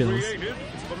giving you chills? created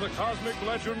from the cosmic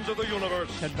legends of the universe.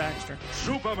 Ted Baxter.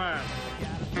 Superman,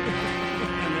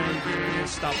 And then here he is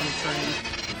stopping a train.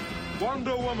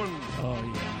 Wonder Woman, Oh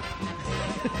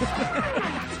yeah.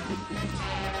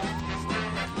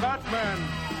 Batman,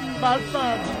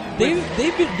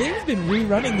 They've been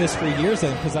rerunning this for years,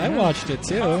 because I watched it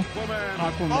too.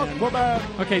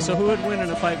 Aquaman. Okay, so who would win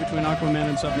in a fight between Aquaman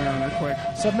and Submariner? Quick.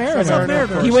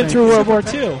 Submariner. He went through World War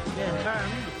II.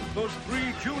 and those 3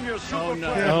 junior super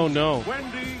no. friends, Oh, no.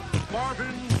 Wendy, Marvin,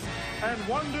 and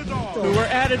Wonder Dog. Who were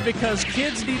added because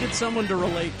kids needed someone to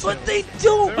relate to. But they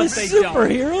don't with they don't.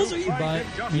 superheroes. Are you? But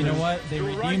you know what? They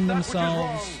redeemed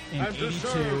themselves in and to '82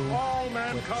 serve all with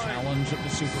mankind. Challenge of the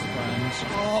Super Friends.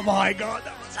 Oh my God,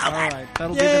 that was All right,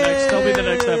 that'll be the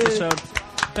next episode.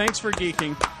 Thanks for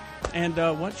geeking. And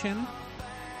what, Shannon?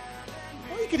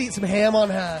 Well, you could eat some ham on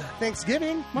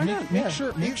Thanksgiving. Why not? Make Yeah.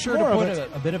 sure Eat to more of put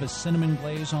it. a bit of a cinnamon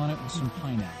glaze on it with some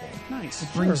pineapple. Nice. It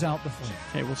brings out the flavor.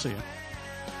 Okay, we'll see you.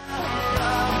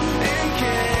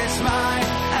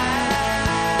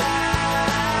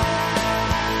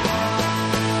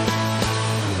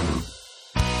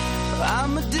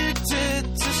 I'm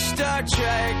addicted to Star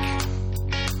Trek.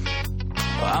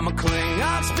 I'm a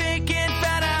Klingon speaking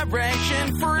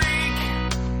Federation freak.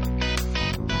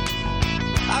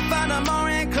 I find I'm more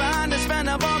inclined to spend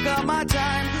a bulk of my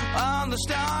time on the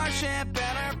Starship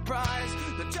Enterprise.